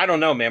 I don't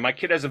know, man. My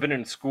kid hasn't been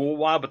in school a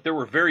while, but there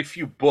were very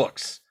few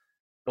books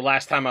the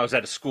last time I was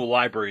at a school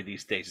library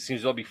these days. It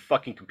seems to all be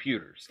fucking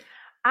computers.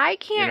 I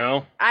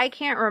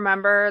can't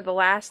remember the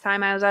last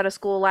time I was at a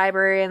school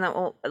library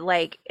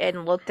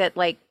and looked at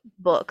like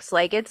books.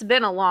 Like, it's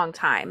been a long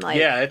time. Like,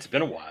 yeah, it's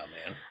been a while,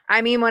 man.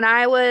 I mean, when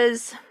I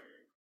was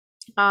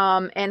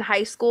in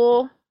high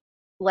school,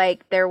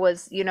 like, there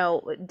was, you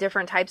know,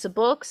 different types of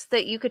books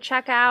that you could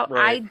check out.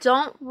 Right. I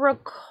don't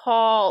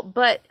recall,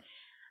 but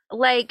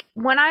like,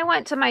 when I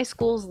went to my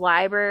school's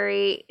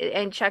library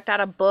and checked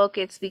out a book,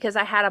 it's because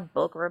I had a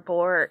book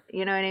report,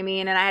 you know what I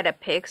mean? And I had to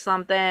pick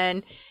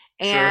something.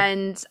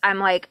 And I'm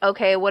like,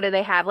 okay, what do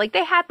they have? Like,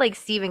 they had like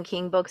Stephen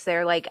King books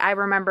there. Like, I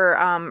remember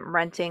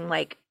renting,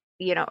 like,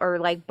 you know, or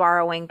like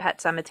borrowing Pet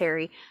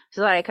Sematary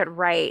so that I could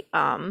write,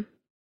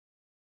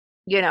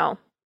 you know,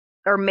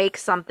 or make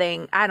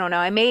something. I don't know.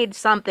 I made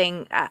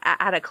something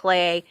out of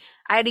clay.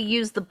 I had to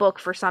use the book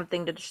for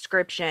something to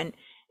description.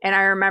 And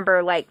I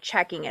remember like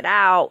checking it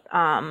out.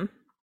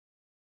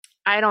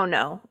 I don't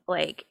know,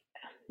 like,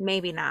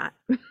 maybe not.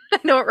 I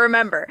don't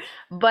remember,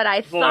 but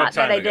I thought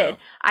that I did.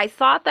 I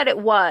thought that it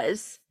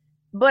was,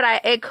 but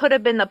it could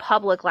have been the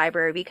public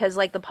library, because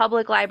like the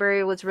public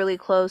library was really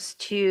close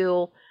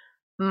to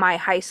my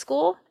high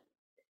school,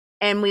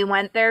 and we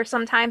went there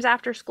sometimes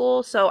after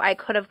school, so I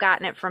could have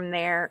gotten it from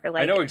there.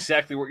 Like, I know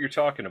exactly what you're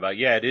talking about.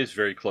 Yeah, it is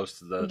very close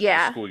to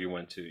the school you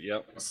went to.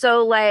 Yep.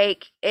 So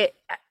like,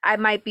 I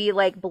might be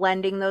like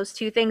blending those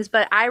two things,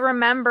 but I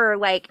remember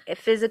like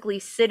physically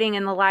sitting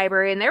in the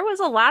library, and there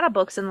was a lot of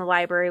books in the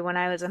library when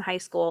I was in high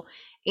school,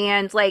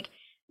 and like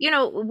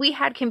we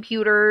had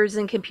computers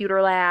and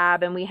computer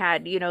lab, and we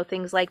had,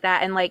 things like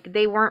that. And like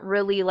they weren't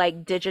really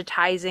like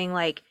digitizing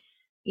like,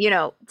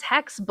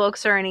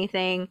 textbooks or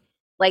anything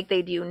like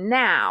they do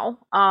now.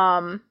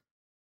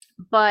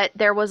 But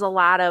there was a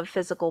lot of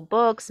physical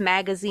books,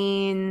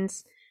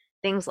 magazines,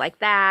 things like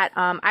that.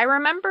 I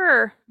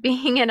remember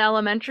being in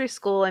elementary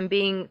school and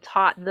being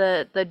taught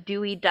the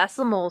Dewey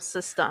Decimal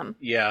System.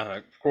 Yeah,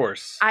 of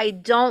course. I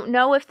don't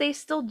know if they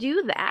still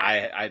do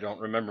that. I don't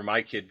remember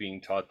my kid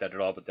being taught that at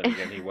all, but then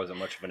again, he wasn't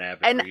much of an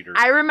avid And reader.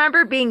 I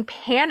remember being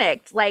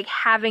panicked, like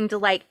having to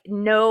like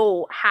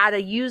know how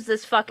to use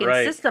this fucking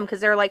Right. system,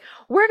 because they're like,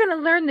 we're gonna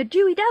learn the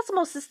Dewey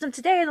Decimal System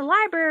today in the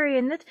library,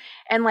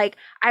 and like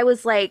I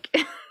was like,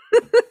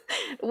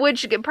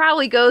 which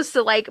probably goes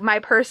to like my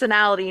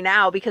personality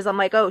now, because I'm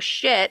like, oh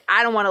shit,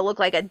 I don't want to look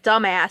like a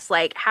dumbass.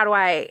 Like, how do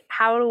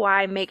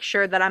I make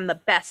sure that I'm the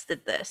best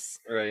at this?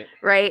 Right.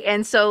 Right.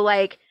 And so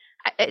like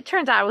it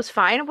turns out it was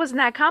fine. It wasn't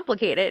that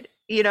complicated,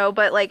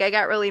 but like I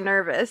got really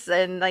nervous,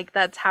 and like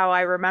that's how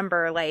I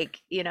remember, like,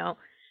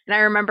 and I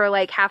remember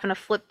like having to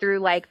flip through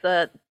like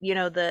the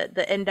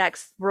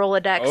index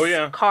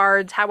Rolodex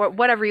cards,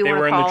 whatever you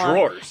want to call them. They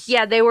were in the drawers.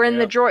 Yeah, they were in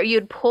the drawer.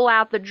 You'd pull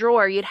out the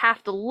drawer. You'd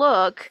have to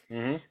look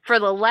for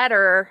the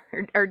letter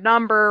or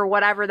number or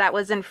whatever that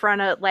was in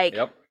front of like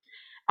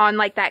on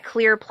like that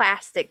clear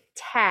plastic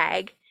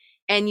tag.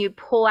 And you'd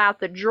pull out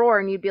the drawer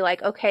and you'd be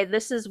like, okay,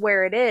 this is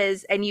where it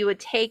is. And you would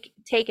take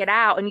it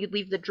out and you'd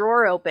leave the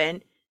drawer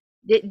open.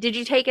 Did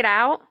you take it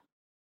out?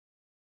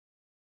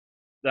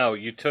 No,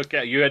 you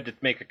had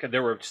to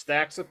there were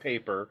stacks of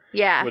paper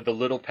with the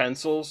little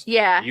pencils.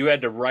 Yeah. You had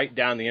to write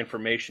down the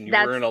information. You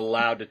weren't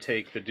allowed to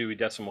take the Dewey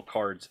Decimal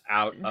cards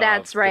out of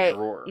the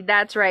drawer.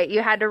 That's right.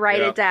 You had to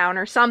write it down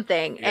or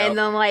something. And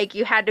then like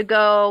you had to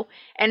go,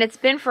 and it's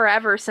been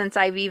forever since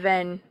I've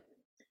even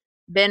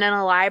been in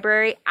a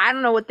library. I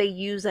don't know what they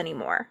use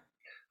anymore.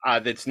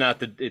 It's not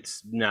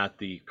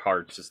the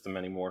card system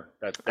anymore.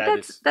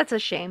 That's a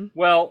shame.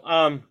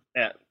 Well,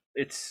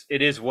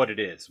 it is what it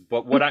is.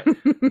 But what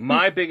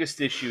my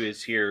biggest issue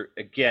is here,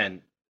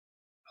 again,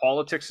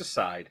 politics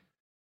aside,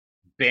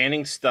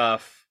 banning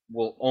stuff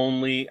will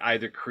only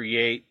either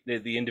create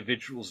the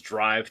individual's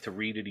drive to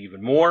read it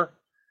even more,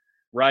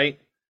 right?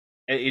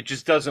 It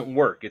just doesn't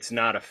work. It's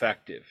not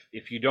effective.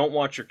 If you don't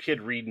want your kid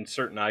reading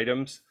certain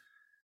items,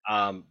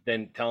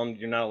 then tell them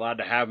you're not allowed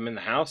to have them in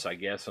the house, I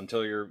guess,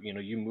 until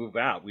you move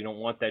out. We don't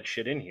want that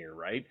shit in here,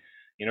 right?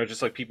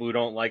 Just like people who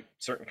don't like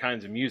certain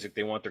kinds of music,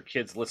 they want their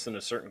kids listening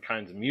to certain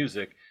kinds of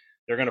music.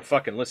 They're going to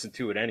fucking listen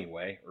to it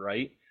anyway,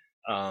 right?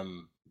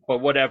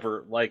 But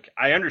whatever, like,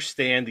 I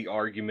understand the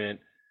argument.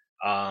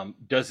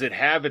 Does it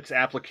have its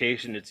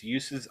application, its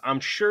uses?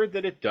 I'm sure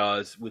that it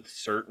does with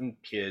certain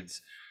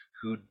kids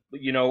who,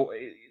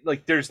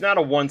 like, there's not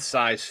a one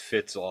size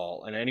fits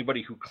all. And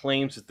anybody who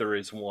claims that there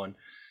is one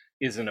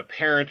isn't a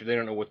parent, or they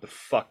don't know what the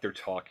fuck they're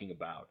talking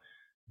about.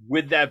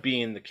 With that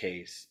being the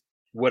case,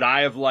 would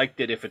I have liked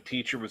it if a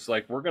teacher was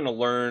like, we're going to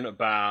learn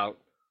about,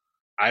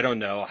 I don't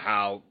know,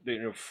 how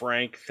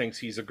Frank thinks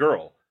he's a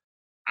girl?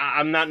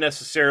 I'm not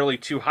necessarily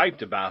too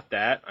hyped about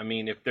that. I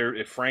mean,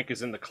 if Frank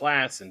is in the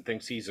class and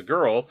thinks he's a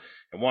girl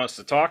and wants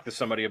to talk to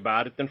somebody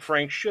about it, then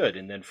Frank should.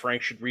 And then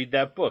Frank should read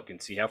that book and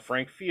see how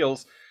Frank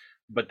feels.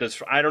 But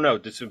I don't know,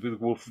 does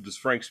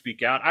Frank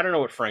speak out? I don't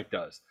know what Frank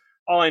does.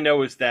 All I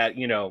know is that,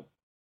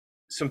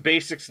 some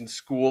basics in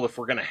school, if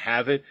we're going to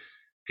have it,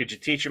 could you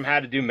teach them how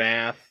to do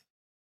math?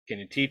 Can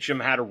you teach them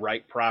how to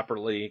write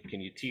properly? Can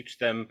you teach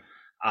them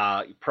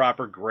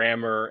proper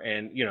grammar?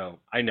 And,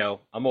 I know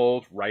I'm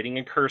old, writing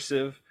in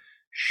cursive,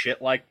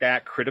 shit like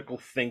that, critical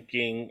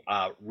thinking,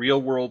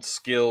 real world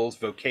skills,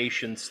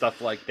 vocation,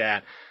 stuff like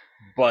that.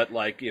 But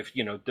like, if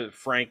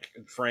Frank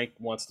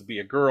wants to be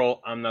a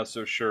girl, I'm not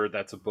so sure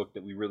that's a book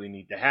that we really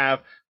need to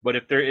have. But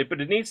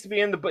it needs to be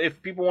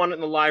if people want it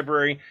in the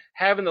library,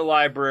 have in the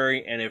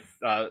library, and if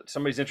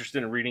somebody's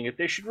interested in reading it,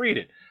 they should read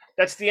it.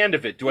 That's the end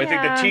of it. Do I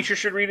think the teacher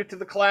should read it to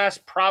the class?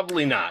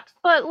 Probably not.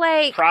 But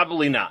like,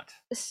 probably not.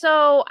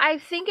 So I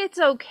think it's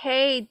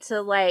okay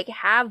to like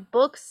have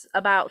books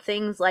about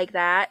things like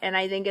that, and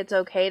I think it's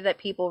okay that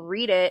people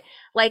read it.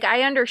 Like,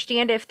 I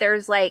understand if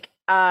there's like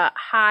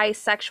high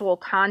sexual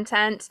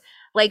content,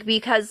 like,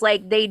 because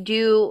like they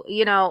do,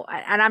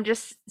 and I'm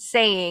just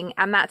saying,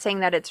 I'm not saying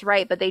that it's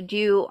right, but they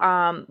do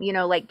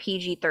like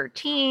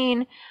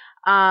PG-13.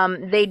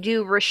 They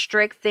do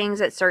restrict things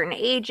at certain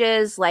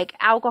ages, like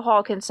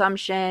alcohol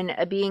consumption,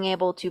 being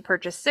able to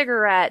purchase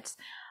cigarettes,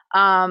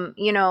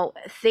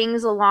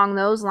 things along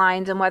those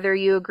lines. And whether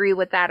you agree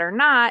with that or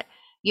not,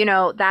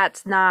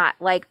 that's not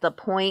like the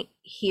point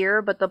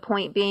here. But the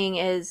point being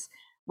is,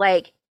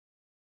 like,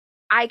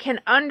 I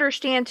can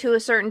understand to a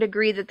certain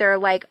degree that they're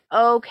like,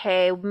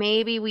 okay,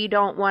 maybe we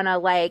don't want to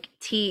like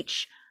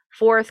teach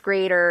fourth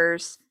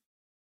graders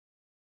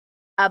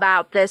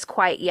about this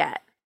quite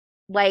yet.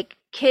 Like,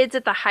 kids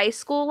at the high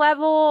school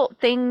level,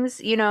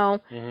 things,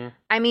 I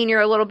mean, you're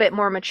a little bit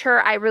more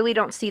mature. I really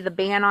don't see the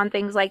ban on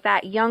things like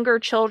that. Younger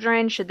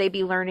children, should they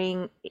be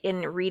learning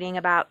and reading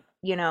about,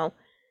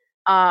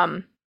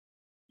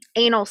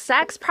 anal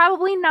sex?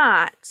 Probably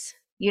not.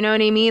 You know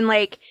what I mean?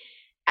 Like,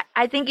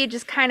 I think you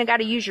just kind of got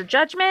to use your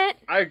judgment.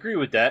 I agree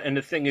with that. And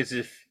the thing is,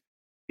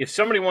 if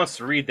somebody wants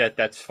to read that,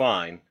 that's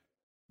fine.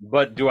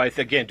 But do I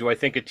think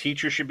a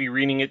teacher should be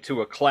reading it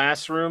to a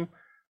classroom?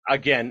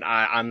 Again,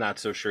 I'm not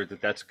so sure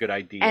that that's a good And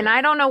idea.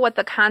 I don't know what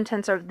the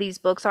contents of these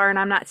books are, and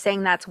I'm not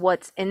saying that's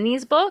what's in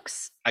these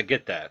books. I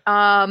get that.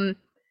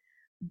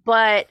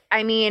 But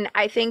I mean,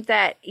 I think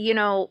that,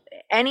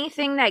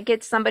 anything that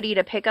gets somebody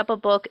to pick up a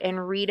book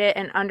and read it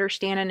and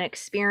understand an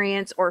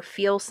experience or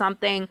feel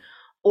something,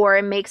 or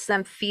it makes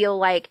them feel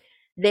like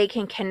they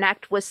can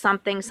connect with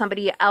something,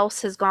 somebody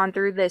else has gone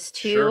through this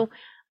Sure. too.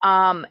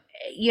 Um,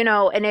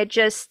 and it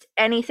just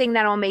anything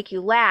that'll make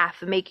you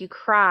laugh, make you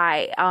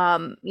cry,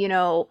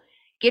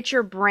 get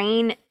your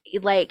brain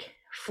like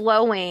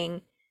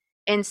flowing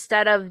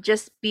instead of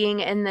just being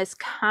in this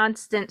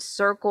constant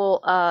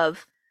circle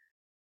of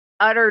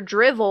utter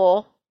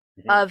drivel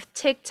Mhm. of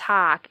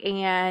TikTok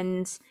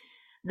and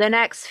the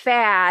next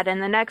fad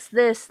and the next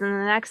this and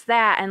the next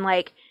that. And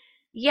like,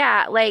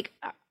 yeah, like,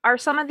 are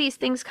some of these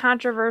things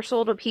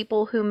controversial to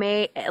people who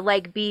may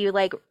like be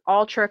like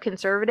ultra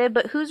conservative?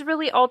 But who's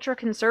really ultra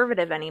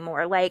conservative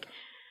anymore? Like,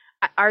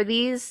 are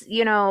these,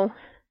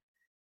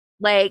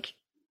 like,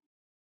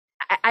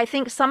 I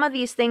think some of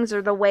these things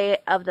are the way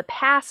of the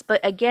past, but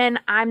again,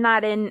 I'm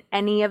not in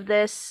any of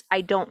this.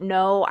 I don't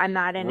know. I'm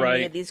not in any of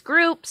Right. these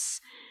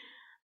groups.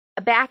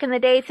 Back in the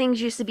day,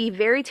 things used to be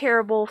very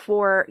terrible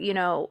for,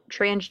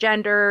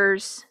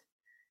 transgenders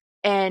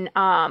and,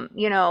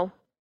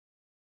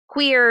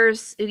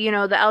 queers, the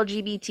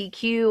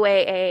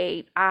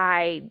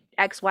LGBTQAAI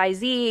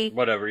XYZ,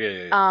 Whatever. Yeah,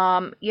 yeah, yeah.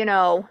 um, you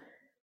know,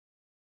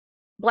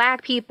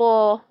 black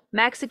people,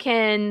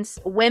 Mexicans,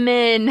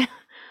 women,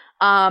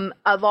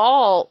 of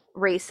all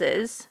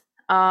races.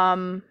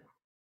 Um,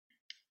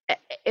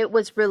 it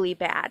was really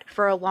bad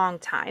for a long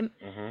time.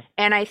 Hmm.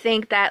 And I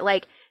think that,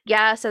 like,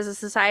 yes, as a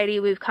society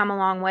we've come a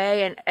long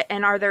way,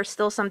 and are there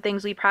still some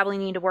things we probably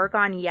need to work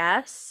on?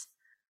 Yes.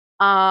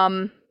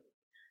 Um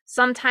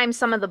Sometimes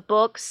some of the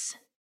books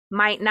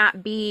might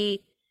not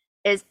be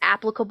as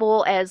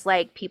applicable as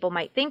like people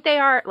might think they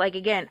are. Like,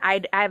 again,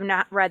 I have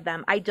not read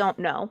them. I don't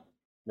know.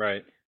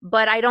 Right.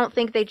 But I don't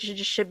think they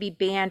just should be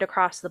banned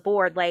across the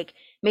board. Like,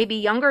 maybe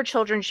younger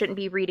children shouldn't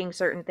be reading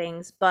certain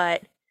things,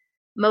 but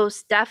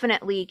most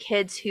definitely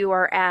kids who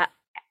are at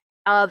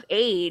of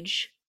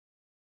age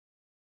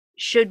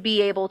should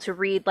be able to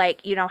read,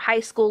 like, high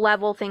school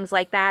level things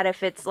like that.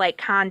 If it's like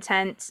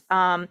content,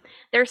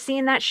 they're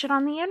seeing that shit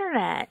on the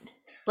internet.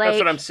 That's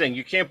what I'm Like, saying.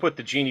 You can't put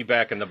the genie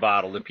back in the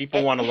bottle. If people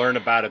it, want to learn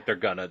about it, they're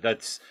gonna.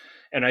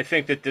 And I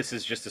think that this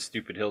is just a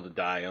stupid hill to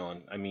die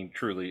on. I mean,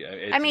 truly, I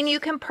it's mean, you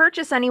just. can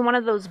purchase any one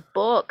of those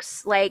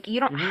books. Like, you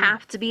don't Mhm.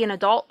 have to be an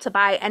adult to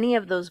buy any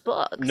of those No,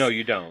 books.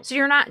 you don't. So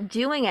you're not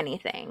doing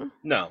anything.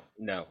 No,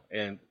 no.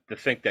 And to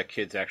think that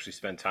kids actually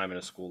spend time in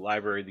a school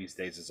library these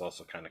days is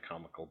also kind of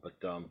comical. But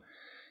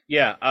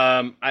yeah.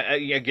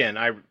 Again,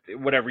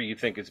 whatever you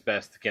think is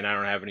best. Again, I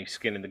don't have any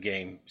skin in the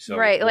game, so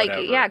Right. Like, yeah,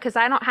 whatever. because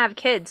I don't have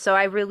kids, so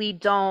I really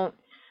don't.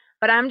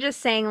 But I'm just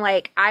saying,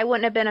 like, I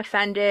wouldn't have been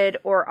offended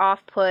or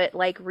off put,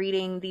 like,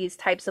 reading these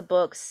types of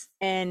books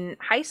in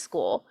high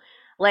school.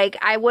 Like,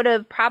 I would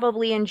have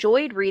probably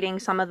enjoyed reading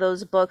some of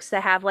those books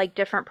that have, like,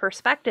 different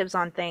perspectives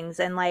on things,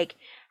 and, like,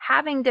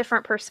 having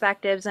different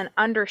perspectives and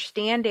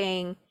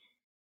understanding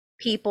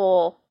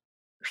people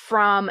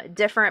from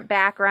different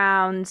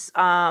backgrounds,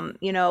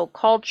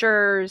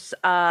 cultures,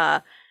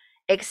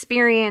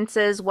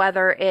 experiences,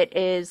 whether it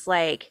is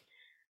like,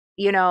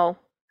 you know,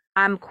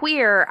 I'm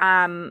queer,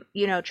 I'm,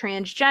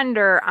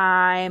 transgender,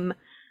 I'm,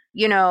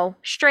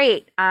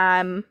 straight,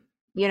 I'm,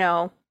 you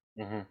know,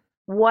 Hmm.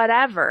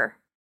 whatever.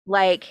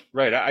 Like,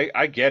 Right.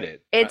 I get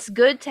it. it's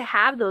good to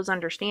have those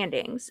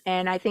understandings.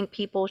 And I think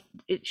people,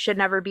 it should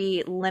never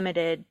be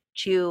limited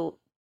to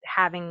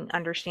having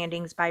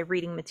understandings by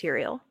reading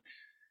material.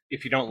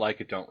 If you don't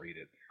like it, don't read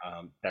it.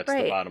 That's the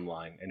Right. bottom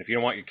line. And if you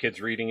don't want your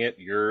kids reading it,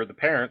 you're the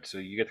parent, so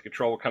you get to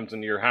control what comes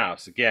into your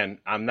house. Again,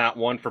 I'm not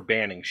one for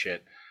banning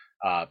shit.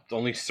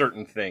 Only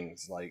certain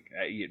things like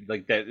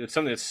that. It's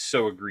something that's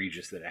so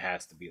egregious that it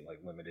has to be like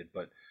limited.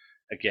 But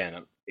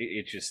again,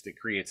 it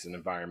creates an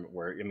environment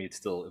where I mean it's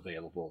still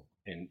available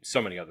in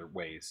so many other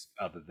ways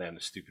other than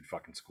a stupid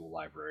fucking school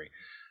library.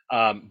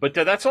 But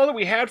that's all that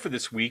we had for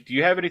this week. Do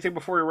you have anything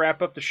before we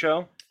wrap up the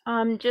show?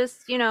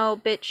 Just,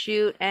 bit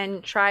shoot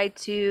and try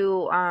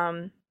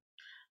to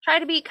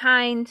be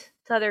kind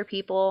to other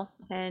people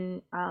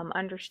and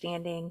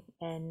understanding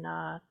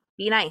and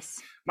be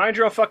nice. Mind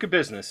your own fucking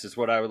business is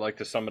what I would like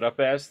to sum it up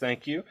as.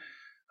 Thank you.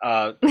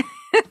 Uh,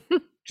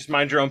 just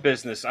mind your own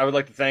business. I would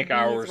like to thank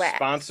our Beeswax.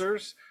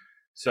 sponsors.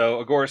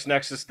 So,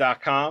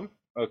 agorasnexus.com,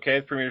 okay,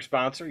 the premier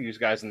sponsor. Use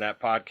guys in that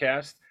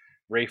podcast.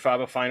 Ray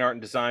Faba, Fine Art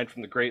and Design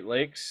from the Great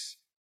Lakes.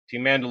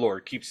 Team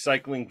Mandalore keeps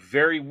cycling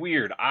very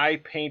weird. I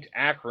Paint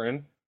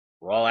Akron,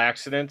 where all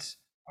accidents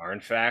are, in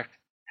fact,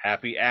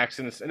 happy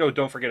accidents. And oh,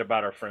 don't forget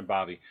about our friend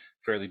Bobby,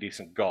 Fairly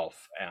Decent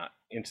Golf, at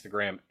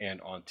Instagram and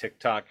on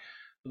TikTok.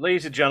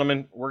 Ladies and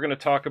gentlemen, we're going to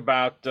talk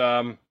about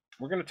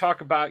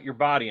your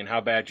body and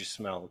how bad you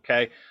smell.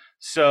 Okay,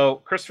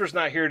 So Christopher's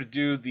not here to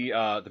do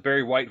the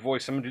Barry White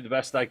voice. I'm gonna do the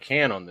best I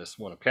can on this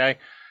one. Okay.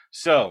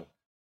 So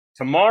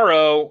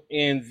tomorrow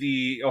in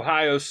the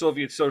Ohio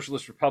Soviet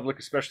Socialist Republic,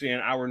 especially in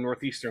our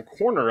northeastern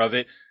corner of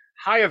it,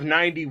 high of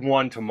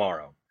 91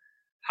 tomorrow.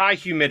 High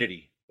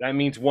humidity. That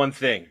means one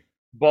thing: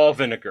 ball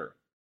vinegar,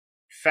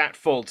 fat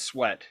fold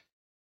sweat,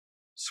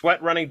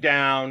 sweat running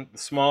down the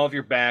small of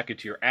your back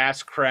into your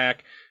ass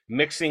crack,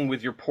 mixing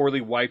with your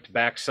poorly wiped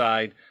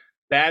backside,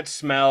 bad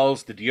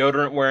smells, the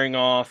deodorant wearing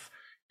off.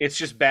 It's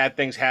just bad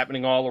things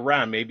happening all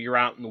around. Maybe you're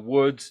out in the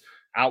woods,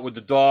 out with the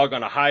dog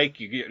on a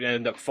hike,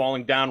 end up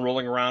falling down,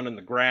 rolling around in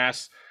the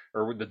grass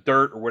or with the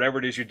dirt or whatever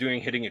it is you're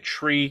doing, hitting a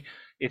tree.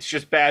 It's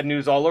just bad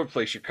news all over the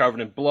place. You're covered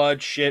in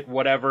blood, shit,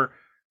 whatever.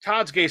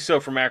 Todd's Gay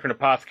Soap from Akron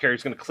Apothecary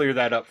is going to clear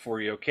that up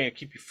for you, okay?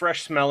 Keep you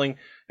fresh smelling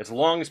as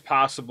long as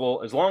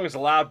possible, as long as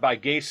allowed by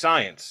gay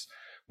science.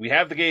 We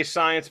have the gay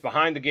science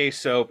behind the gay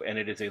soap, and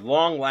it is a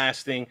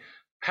long-lasting,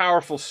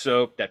 powerful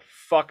soap that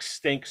fucks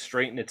stink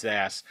straight in its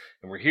ass.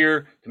 And we're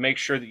here to make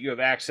sure that you have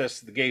access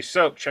to the gay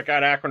soap. Check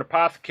out Akron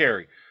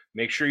Apothecary.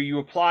 Make sure you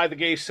apply the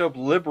gay soap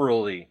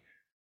liberally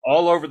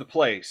all over the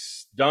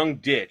place. Dung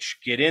ditch.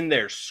 Get in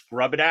there.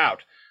 Scrub it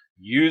out.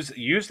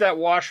 Use that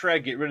wash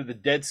rag. Get rid of the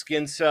dead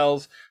skin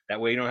cells.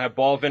 That way you don't have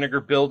ball vinegar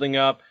building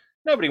up.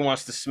 Nobody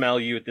wants to smell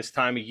you at this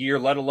time of year,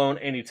 let alone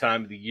any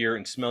time of the year,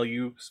 and smell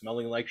you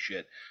smelling like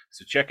shit.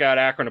 So check out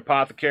Akron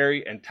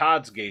Apothecary and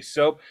Todd's Gay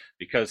Soap,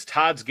 because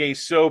Todd's Gay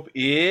Soap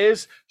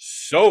is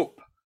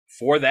soap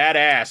for that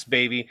ass,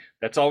 baby.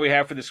 That's all we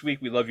have for this week.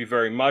 We love you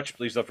very much.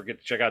 Please don't forget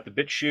to check out the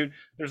BitChute.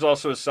 There's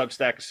also a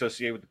Substack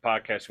associated with the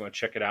podcast. If you want to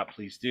check it out,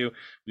 please do.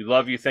 We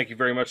love you. Thank you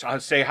very much. I'll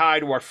say hi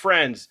to our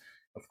friends,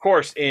 of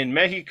course, in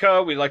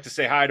Mexico. We'd like to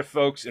say hi to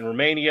folks in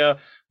Romania.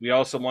 We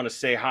also want to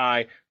say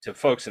hi to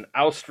folks in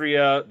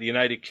Austria, the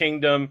United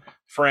Kingdom,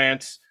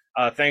 France.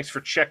 Thanks for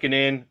checking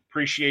in.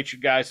 Appreciate you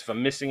guys. If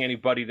I'm missing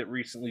anybody that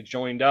recently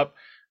joined up,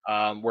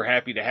 we're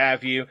happy to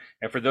have you.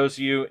 And for those of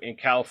you in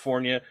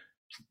California,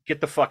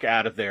 get the fuck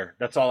out of there.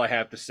 That's all I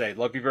have to say.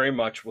 Love you very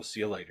much. We'll see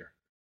you later.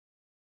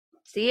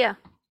 See ya.